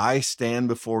 I stand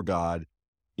before God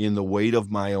in the weight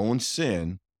of my own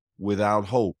sin without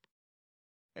hope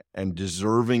and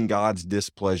deserving God's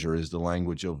displeasure is the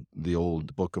language of the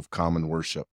old Book of Common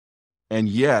Worship. And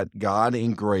yet God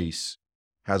in grace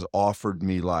has offered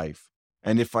me life.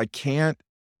 And if I can't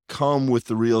come with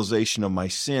the realization of my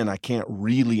sin, I can't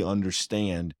really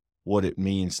understand what it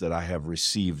means that I have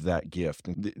received that gift.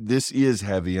 And this is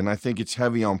heavy, and I think it's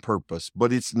heavy on purpose,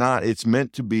 but it's not. It's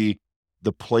meant to be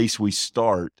the place we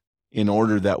start in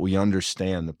order that we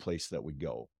understand the place that we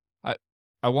go.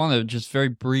 I want to just very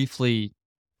briefly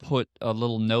put a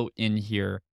little note in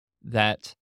here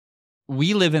that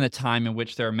we live in a time in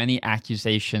which there are many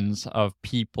accusations of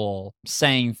people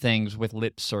saying things with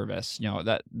lip service,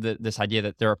 this idea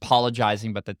that they're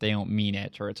apologizing but that they don't mean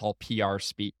it, or it's all PR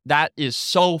speak. That is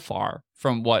so far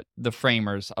from what the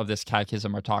framers of this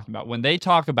catechism are talking about. When they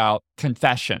talk about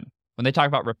confession, when they talk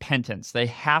about repentance, they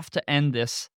have to end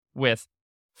this with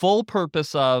full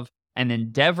purpose of an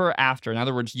endeavor after. In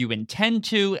other words, you intend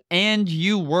to and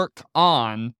you work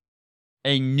on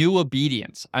a new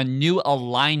obedience, a new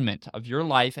alignment of your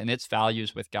life and its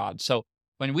values with God. So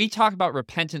when we talk about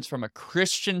repentance from a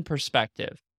Christian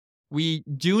perspective, we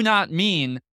do not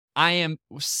mean I am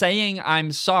saying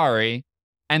I'm sorry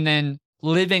and then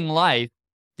living life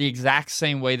the exact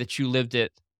same way that you lived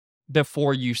it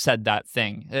before you said that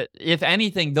thing. If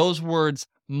anything, those words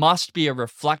must be a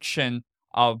reflection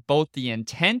of both the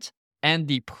intent and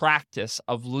the practice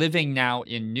of living now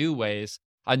in new ways.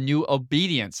 A new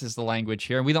obedience is the language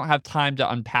here. And we don't have time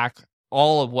to unpack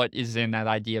all of what is in that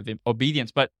idea of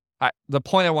obedience. But the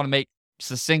point I want to make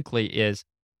succinctly is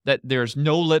that there's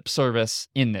no lip service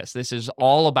in this. This is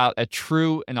all about a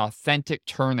true and authentic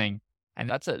turning. And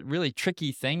that's a really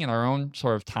tricky thing in our own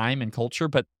sort of time and culture.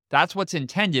 But that's what's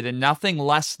intended, and nothing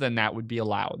less than that would be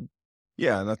allowed.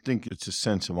 Yeah, and I think it's a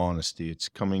sense of honesty. It's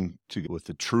coming to with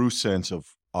a true sense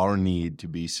of our need to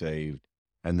be saved,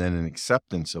 and then an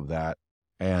acceptance of that,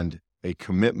 and a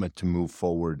commitment to move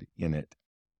forward in it.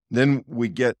 Then we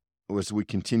get, as we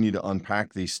continue to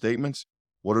unpack these statements,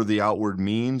 what are the outward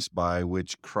means by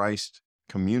which Christ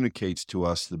communicates to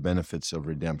us the benefits of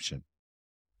redemption?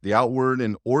 The outward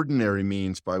and ordinary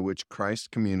means by which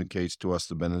Christ communicates to us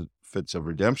the benefits of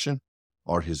redemption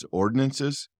are his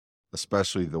ordinances,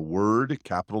 especially the word,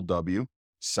 capital W,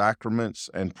 sacraments,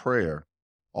 and prayer,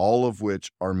 all of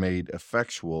which are made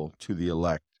effectual to the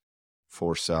elect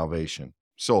for salvation.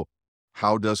 So,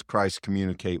 how does Christ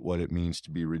communicate what it means to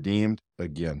be redeemed?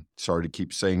 Again, sorry to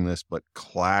keep saying this, but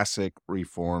classic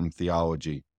Reformed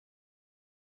theology.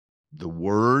 The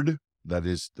word, that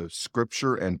is the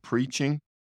scripture and preaching,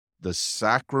 the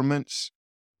sacraments,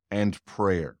 and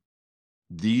prayer.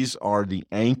 These are the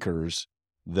anchors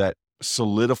that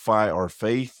solidify our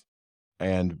faith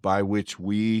and by which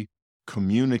we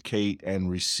communicate and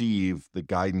receive the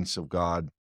guidance of God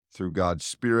through God's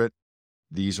Spirit.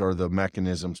 These are the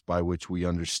mechanisms by which we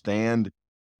understand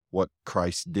what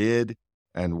Christ did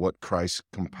and what Christ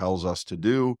compels us to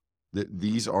do.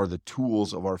 These are the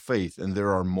tools of our faith. And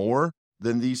there are more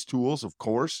than these tools, of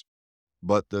course,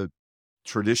 but the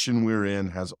tradition we're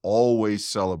in has always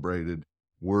celebrated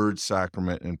word,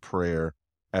 sacrament, and prayer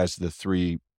as the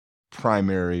three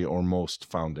primary or most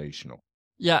foundational.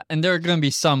 Yeah, and there are going to be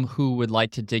some who would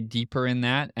like to dig deeper in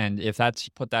that. And if that's,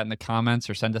 put that in the comments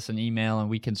or send us an email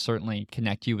and we can certainly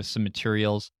connect you with some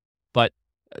materials. But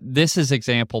this is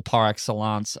example par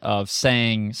excellence of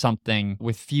saying something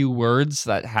with few words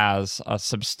that has a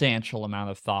substantial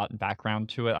amount of thought and background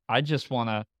to it. I just want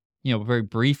to, very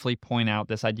briefly point out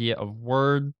this idea of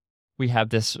word. We have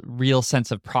this real sense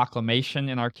of proclamation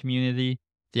in our community,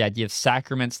 the idea of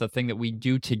sacraments, the thing that we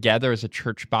do together as a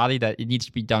church body, that it needs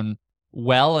to be done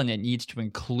well, and it needs to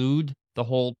include the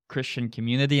whole Christian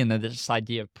community. And then this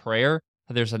idea of prayer,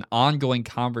 there's an ongoing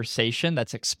conversation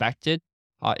that's expected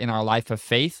in our life of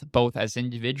faith, both as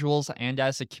individuals and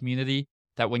as a community,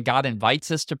 that when God invites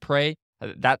us to pray,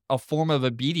 that a form of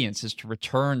obedience is to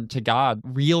return to God,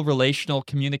 real relational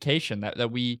communication,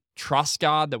 that we trust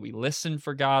God, that we listen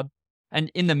for God.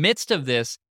 And in the midst of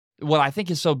this, what I think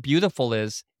is so beautiful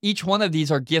is each one of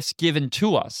these are gifts given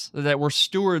to us, that we're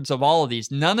stewards of all of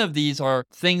these. None of these are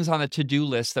things on a to-do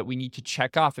list that we need to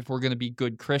check off if we're going to be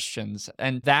good Christians.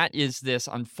 And that is this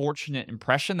unfortunate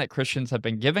impression that Christians have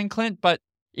been given, Clint. But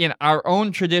in our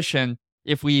own tradition,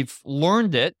 if we've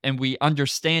learned it and we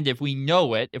understand it, if we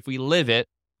know it, if we live it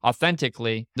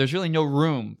authentically, there's really no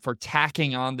room for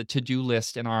tacking on the to-do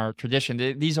list in our tradition.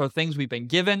 These are things we've been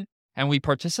given, and we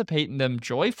participate in them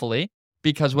joyfully,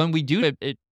 because when we do it,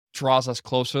 it draws us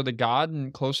closer to God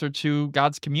and closer to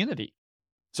God's community.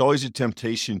 It's always a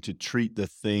temptation to treat the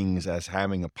things as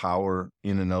having a power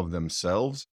in and of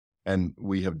themselves. And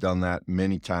we have done that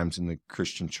many times in the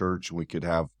Christian church. We could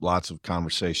have lots of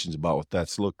conversations about what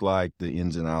that's looked like, the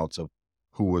ins and outs of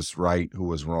who was right, who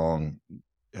was wrong.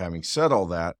 Having said all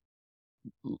that,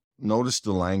 notice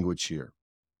the language here.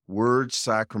 Words,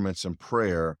 sacraments, and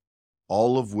prayer,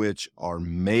 all of which are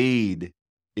made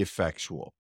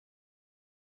effectual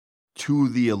to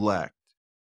the elect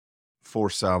for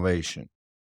salvation.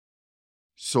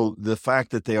 So the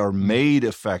fact that they are made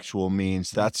effectual means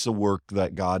that's the work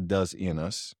that God does in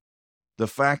us. The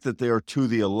fact that they are to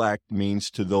the elect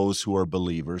means to those who are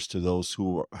believers, to those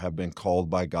who have been called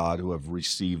by God, who have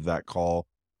received that call,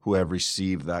 who have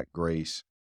received that grace.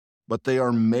 But they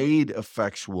are made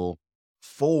effectual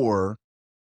for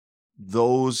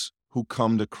those who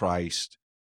come to Christ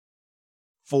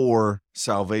for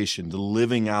salvation, the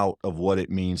living out of what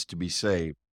it means to be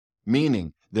saved.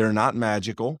 Meaning, they're not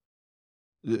magical.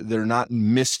 They're not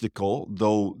mystical,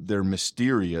 though they're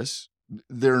mysterious.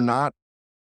 They don't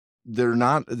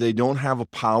have a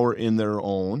power in their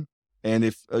own. And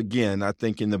if, again, I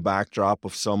think in the backdrop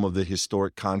of some of the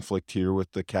historic conflict here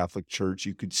with the Catholic Church,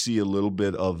 you could see a little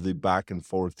bit of the back and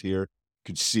forth here. You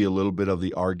could see a little bit of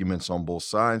the arguments on both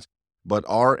sides. But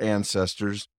our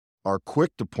ancestors are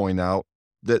quick to point out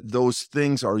that those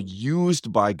things are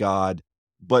used by God,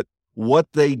 but what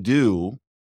they do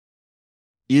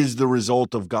is the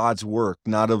result of God's work,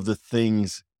 not of the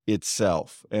things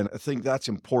itself. And I think that's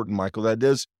important, Michael.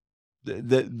 That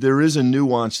there is a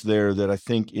nuance there that I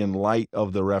think in light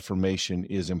of the Reformation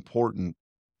is important,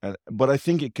 but I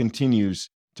think it continues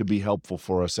to be helpful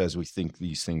for us as we think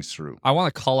these things through. I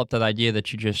want to call up that idea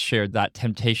that you just shared, that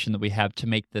temptation that we have to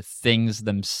make the things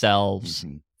themselves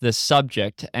the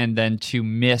subject, and then to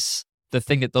miss the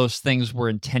thing that those things were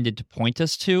intended to point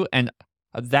us to. And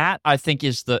that, I think,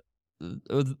 is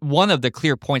one of the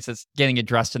clear points that's getting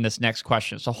addressed in this next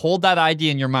question. So hold that idea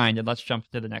in your mind, and let's jump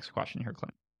to the next question here,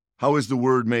 Clint. How is the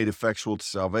word made effectual to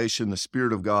salvation? The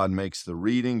Spirit of God makes the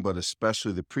reading, but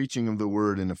especially the preaching of the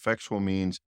word, an effectual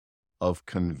means of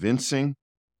convincing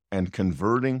and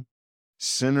converting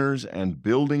sinners and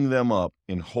building them up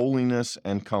in holiness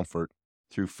and comfort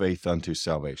through faith unto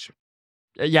salvation.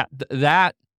 Yeah,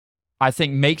 that, I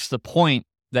think, makes the point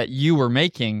that you were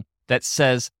making, that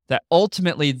says that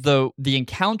ultimately the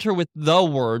encounter with the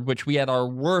word, which we at our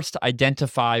worst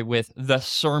identify with the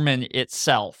sermon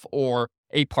itself, or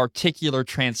a particular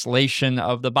translation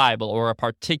of the Bible, or a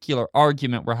particular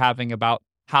argument we're having about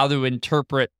how to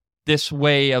interpret this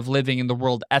way of living in the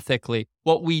world ethically.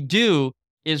 What we do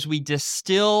is we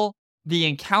distill the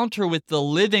encounter with the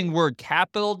living word,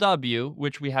 capital W,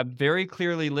 which we have very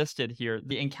clearly listed here,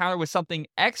 the encounter with something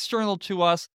external to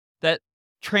us that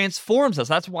transforms us.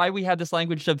 That's why we have this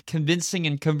language of convincing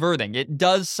and converting. It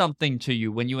does something to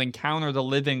you when you encounter the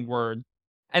living word.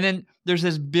 And then there's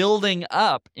this building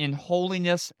up in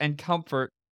holiness and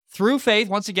comfort through faith.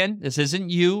 Once again, this isn't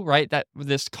you, right? That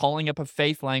this calling up of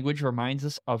faith language reminds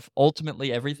us of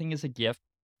ultimately everything is a gift.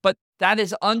 But that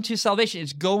is unto salvation.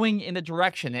 It's going in a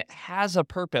direction. It has a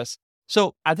purpose.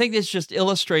 So I think this just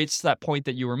illustrates that point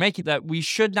that you were making, that we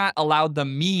should not allow the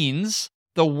means,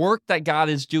 the work that God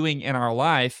is doing in our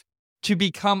life, to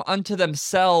become unto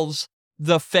themselves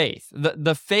the faith.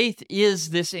 The faith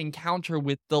is this encounter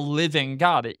with the living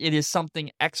God. It is something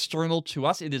external to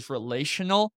us. It is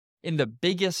relational in the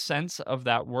biggest sense of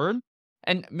that word.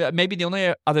 And maybe the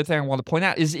only other thing I want to point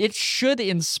out is it should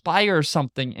inspire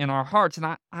something in our hearts. And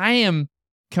I am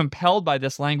compelled by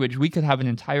this language. We could have an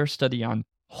entire study on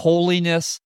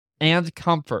holiness and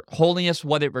comfort. Holiness,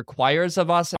 what it requires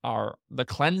of us, the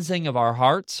cleansing of our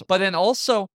hearts. But then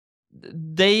also,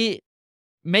 they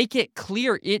make it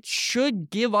clear it should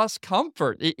give us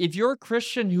comfort. If you're a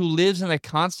Christian who lives in a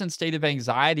constant state of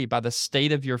anxiety by the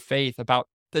state of your faith, about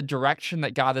the direction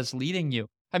that God is leading you,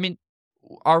 I mean,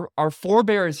 our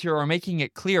forebears here are making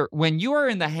it clear, when you are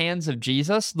in the hands of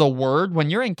Jesus, the Word, when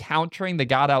you're encountering the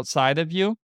God outside of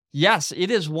you, yes, it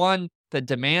is one that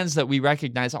demands that we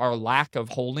recognize our lack of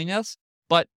holiness,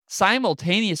 but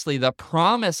simultaneously, the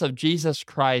promise of Jesus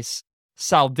Christ's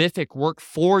salvific work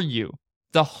for you,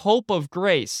 the hope of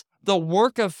grace, the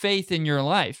work of faith in your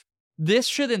life, this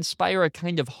should inspire a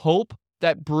kind of hope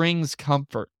that brings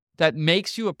comfort, that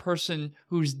makes you a person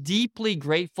who's deeply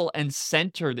grateful and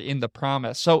centered in the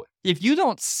promise. So if you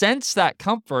don't sense that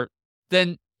comfort,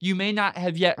 then you may not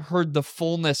have yet heard the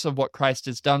fullness of what Christ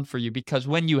has done for you, because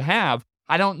when you have,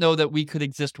 I don't know that we could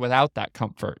exist without that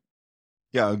comfort.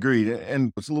 Yeah, agreed.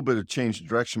 And it's a little bit of change of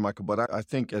direction, Michael, but I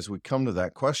think as we come to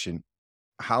that question,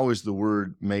 how is the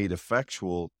word made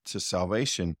effectual to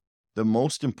salvation? The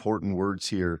most important words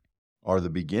here are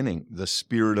the beginning, the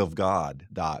Spirit of God,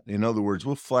 dot. In other words,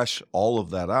 we'll flesh all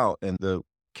of that out, and the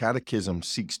Catechism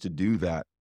seeks to do that.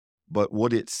 But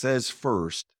what it says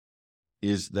first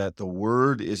is that the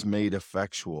word is made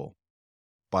effectual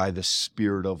by the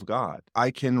Spirit of God. I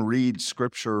can read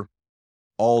Scripture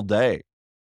all day.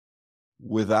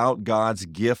 Without God's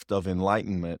gift of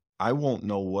enlightenment, I won't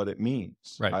know what it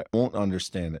means. Right. I won't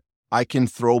understand it. I can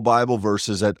throw Bible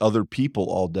verses at other people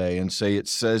all day and say, it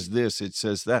says this, it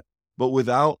says that. But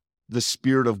without the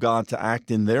Spirit of God to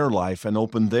act in their life and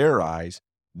open their eyes,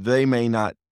 they may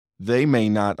not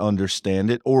understand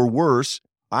it, or worse,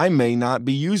 I may not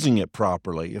be using it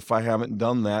properly if I haven't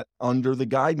done that under the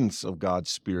guidance of God's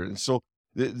Spirit. And so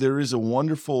there is a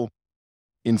wonderful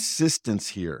insistence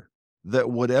here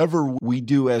that whatever we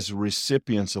do as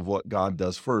recipients of what God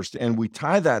does first, and we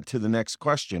tie that to the next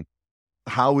question,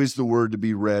 how is the word to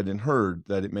be read and heard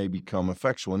that it may become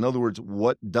effectual? In other words,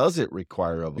 what does it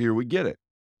require of us? Here we get it.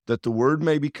 That the word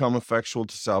may become effectual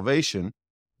to salvation,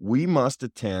 we must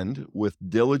attend with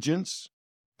diligence,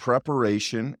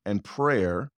 preparation, and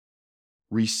prayer,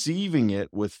 receiving it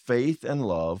with faith and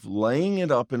love, laying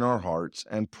it up in our hearts,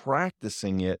 and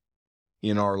practicing it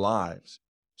in our lives.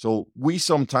 So we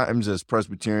sometimes, as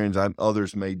Presbyterians,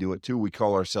 others may do it too, we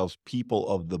call ourselves people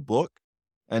of the book.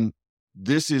 And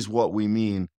this is what we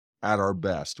mean at our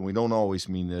best. And we don't always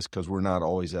mean this because we're not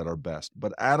always at our best.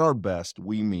 But at our best,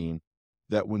 we mean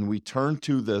that when we turn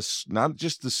to this, not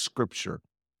just the Scripture,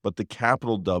 but the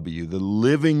capital W, the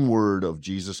living word of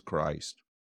Jesus Christ,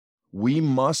 we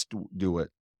must do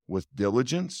it with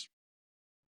diligence,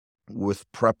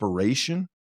 with preparation,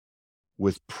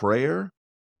 with prayer.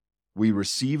 We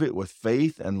receive it with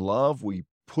faith and love. We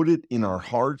put it in our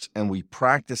hearts and we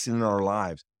practice it in our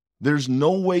lives. There's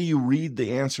no way you read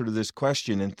the answer to this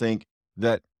question and think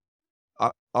that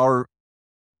our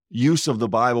use of the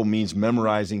Bible means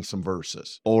memorizing some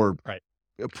verses or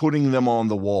putting them on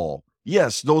the wall.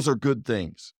 Yes, those are good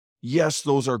things. Yes,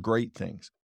 those are great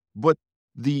things. But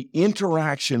the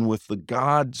interaction with the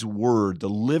God's word, the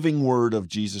living word of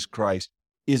Jesus Christ,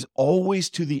 is always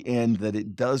to the end that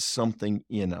it does something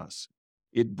in us.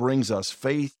 It brings us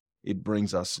faith, it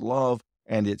brings us love,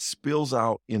 and it spills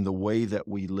out in the way that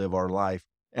we live our life.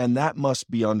 And that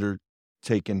must be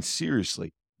undertaken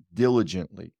seriously,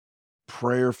 diligently,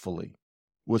 prayerfully,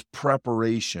 with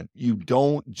preparation. You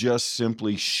don't just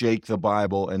simply shake the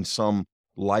Bible and some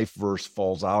life verse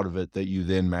falls out of it that you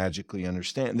then magically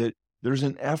understand. That there's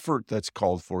an effort that's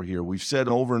called for here. We've said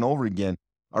over and over again,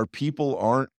 our people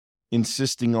aren't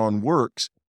insisting on works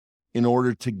in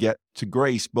order to get to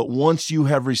grace. But once you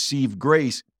have received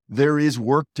grace, there is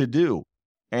work to do,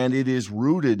 and it is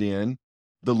rooted in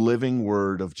the living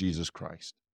word of Jesus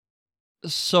Christ.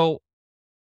 So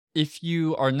if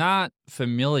you are not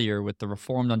familiar with the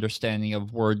Reformed understanding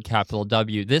of word capital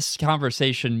W, this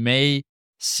conversation may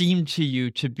seem to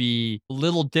you to be a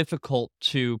little difficult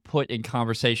to put in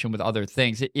conversation with other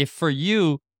things. If for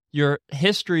you, your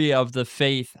history of the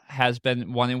faith has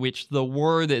been one in which the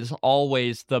word is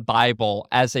always the Bible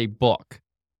as a book,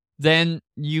 then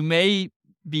you may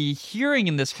be hearing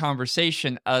in this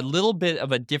conversation a little bit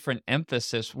of a different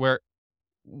emphasis where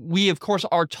we, of course,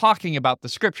 are talking about the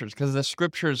Scriptures because the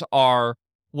Scriptures are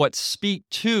what speak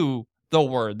to the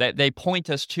word, that they point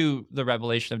us to the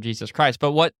revelation of Jesus Christ.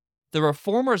 But what the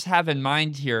Reformers have in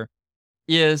mind here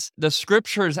is the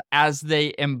Scriptures as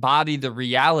they embody the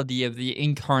reality of the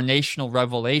incarnational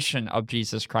revelation of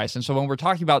Jesus Christ. And so when we're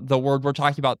talking about the word, we're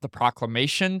talking about the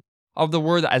proclamation of the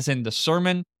word as in the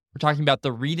sermon. We're talking about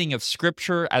the reading of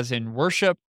Scripture as in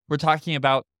worship. We're talking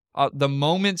about the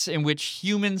moments in which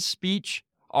human speech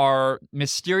are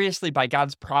mysteriously by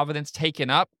God's providence taken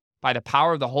up by the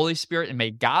power of the Holy Spirit and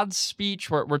made God's speech.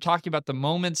 We're talking about the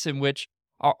moments in which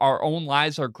our own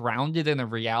lives are grounded in a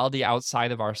reality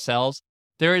outside of ourselves.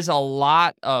 There is a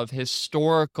lot of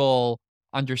historical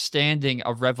understanding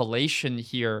of revelation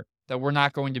here that we're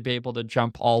not going to be able to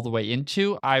jump all the way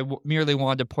into. I merely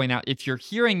wanted to point out, if you're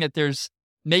hearing that there's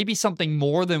maybe something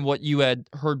more than what you had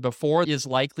heard before, is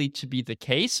likely to be the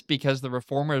case, because the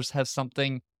Reformers have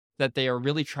something that they are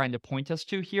really trying to point us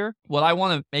to here. What I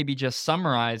want to maybe just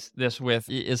summarize this with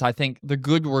is, I think the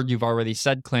good word you've already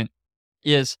said, Clint,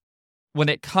 is when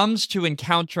it comes to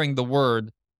encountering the word,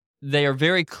 they are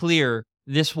very clear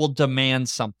this will demand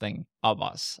something of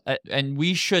us. And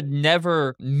we should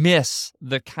never miss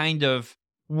the kind of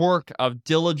work of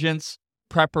diligence,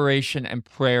 preparation, and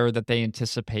prayer that they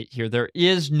anticipate here. There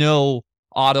is no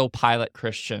autopilot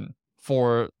Christian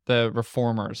for the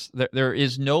Reformers. There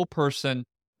is no person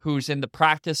who's in the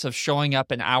practice of showing up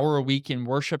an hour a week in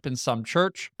worship in some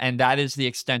church, and that is the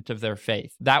extent of their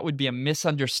faith. That would be a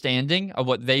misunderstanding of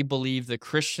what they believe the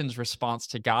Christian's response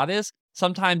to God is.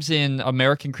 Sometimes in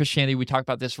American Christianity, we talk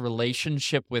about this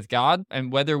relationship with God,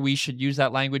 and whether we should use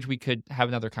that language, we could have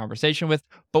another conversation with.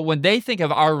 But when they think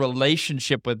of our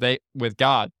relationship with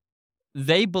God,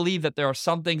 they believe that there are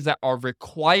some things that are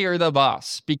required of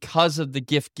us because of the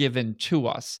gift given to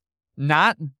us,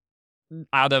 not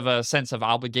out of a sense of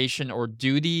obligation or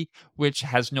duty, which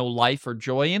has no life or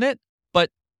joy in it, but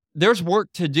there's work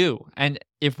to do. And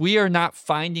if we are not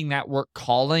finding that work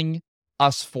calling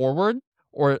us forward,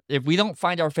 or if we don't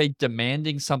find our faith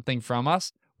demanding something from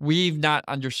us, we've not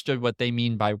understood what they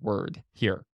mean by word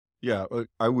here. Yeah,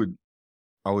 I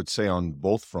would say on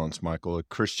both fronts, Michael, a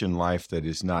Christian life that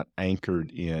is not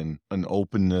anchored in an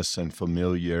openness and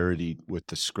familiarity with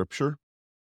the Scripture,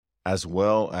 as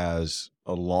well as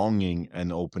a longing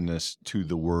and openness to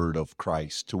the word of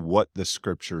Christ, to what the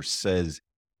Scripture says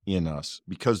in us.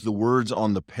 Because the words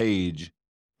on the page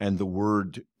and the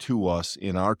word to us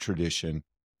in our tradition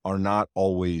are not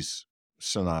always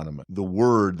synonymous. The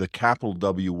word, the capital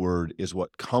W word, is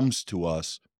what comes to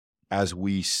us as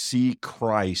we see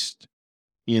Christ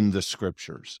in the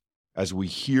Scriptures, as we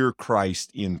hear Christ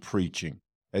in preaching,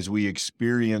 as we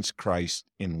experience Christ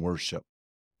in worship.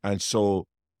 And so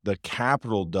the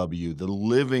capital W, the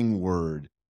living word,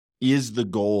 is the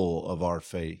goal of our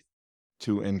faith,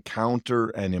 to encounter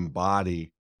and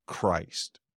embody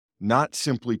Christ, not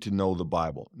simply to know the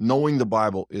Bible. Knowing the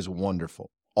Bible is wonderful.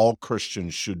 All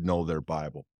Christians should know their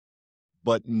Bible.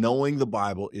 But knowing the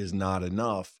Bible is not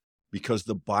enough, because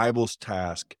the Bible's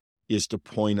task is to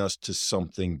point us to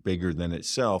something bigger than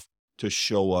itself, to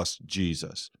show us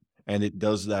Jesus. And it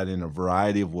does that in a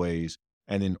variety of ways.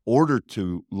 And in order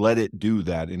to let it do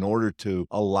that, in order to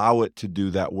allow it to do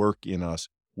that work in us,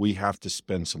 we have to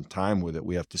spend some time with it.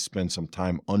 We have to spend some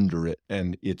time under it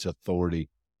and its authority.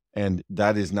 And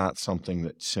that is not something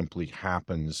that simply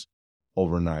happens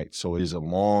overnight. So it is a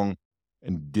long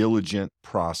and diligent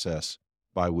process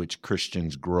by which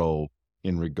Christians grow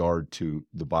in regard to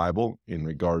the Bible, in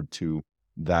regard to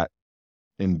that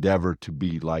endeavor to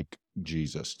be like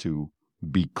Jesus, to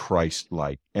be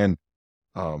Christ-like. And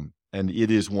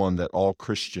it is one that all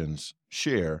Christians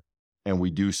share, and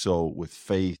we do so with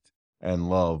faith and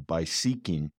love by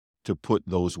seeking to put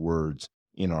those words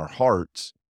in our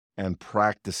hearts and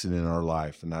practice it in our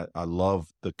life. And I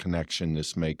love the connection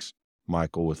this makes,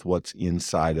 Michael, with what's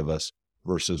inside of us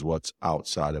versus what's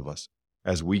outside of us.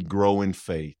 As we grow in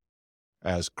faith,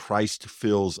 as Christ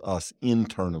fills us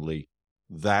internally,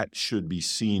 that should be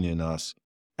seen in us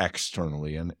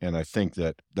externally. And I think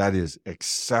that is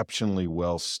exceptionally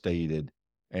well stated,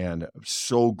 and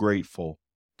so grateful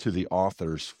to the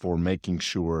authors for making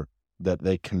sure that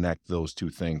they connect those two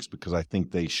things, because I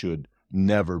think they should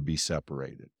never be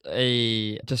separated.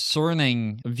 A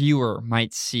discerning viewer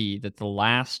might see that the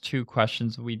last two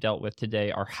questions we dealt with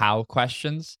today are how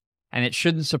questions, and it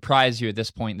shouldn't surprise you at this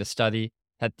point in the study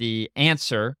that the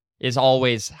answer is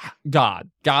always God.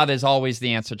 God is always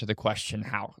the answer to the question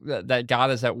how, that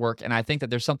God is at work. And I think that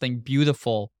there's something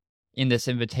beautiful in this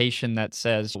invitation that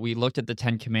says we looked at the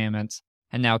 10 Commandments,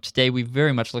 and now today we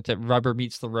very much looked at rubber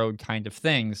meets the road kind of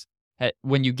things.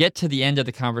 When you get to the end of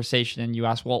the conversation and you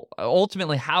ask, well,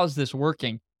 ultimately, how's this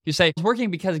working? You say, it's working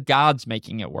because God's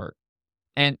making it work.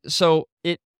 And so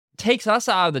it takes us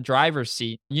out of the driver's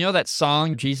seat. You know that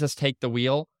song, Jesus Take the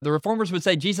Wheel? The Reformers would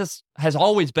say Jesus has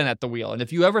always been at the wheel. And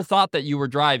if you ever thought that you were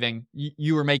driving,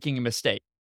 you were making a mistake.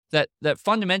 That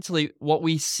fundamentally what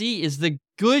we see is the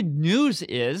good news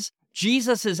is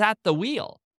Jesus is at the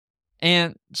wheel.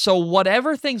 And so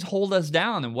whatever things hold us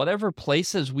down and whatever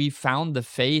places we found the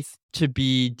faith to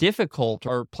be difficult,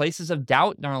 or places of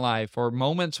doubt in our life, or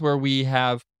moments where we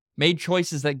have made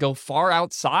choices that go far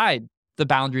outside the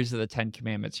boundaries of the 10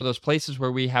 Commandments, or those places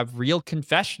where we have real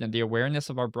confession and the awareness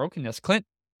of our brokenness. Clint,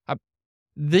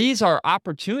 these are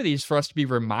opportunities for us to be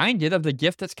reminded of the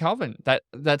gift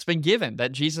that's been given,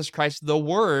 that Jesus Christ, the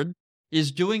Word,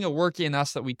 is doing a work in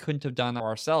us that we couldn't have done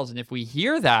ourselves. And if we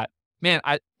hear that, man,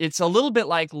 it's a little bit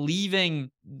like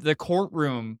leaving the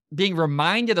courtroom, being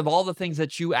reminded of all the things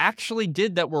that you actually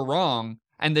did that were wrong,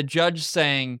 and the judge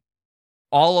saying,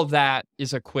 all of that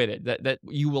is acquitted, that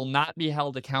you will not be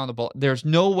held accountable. There's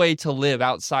no way to live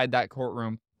outside that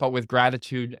courtroom, but with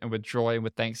gratitude and with joy and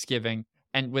with thanksgiving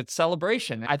and with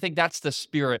celebration. I think that's the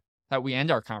spirit that we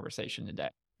end our conversation today.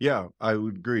 Yeah, I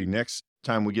would agree. Next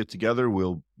time we get together,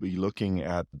 we'll be looking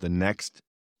at the next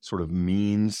sort of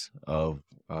means of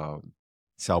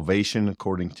salvation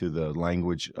according to the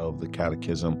language of the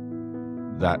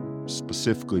Catechism, that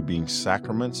specifically being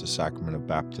sacraments, the sacrament of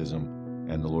baptism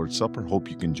and the Lord's Supper. Hope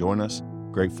you can join us.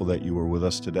 Grateful that you were with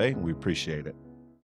us today. We appreciate it.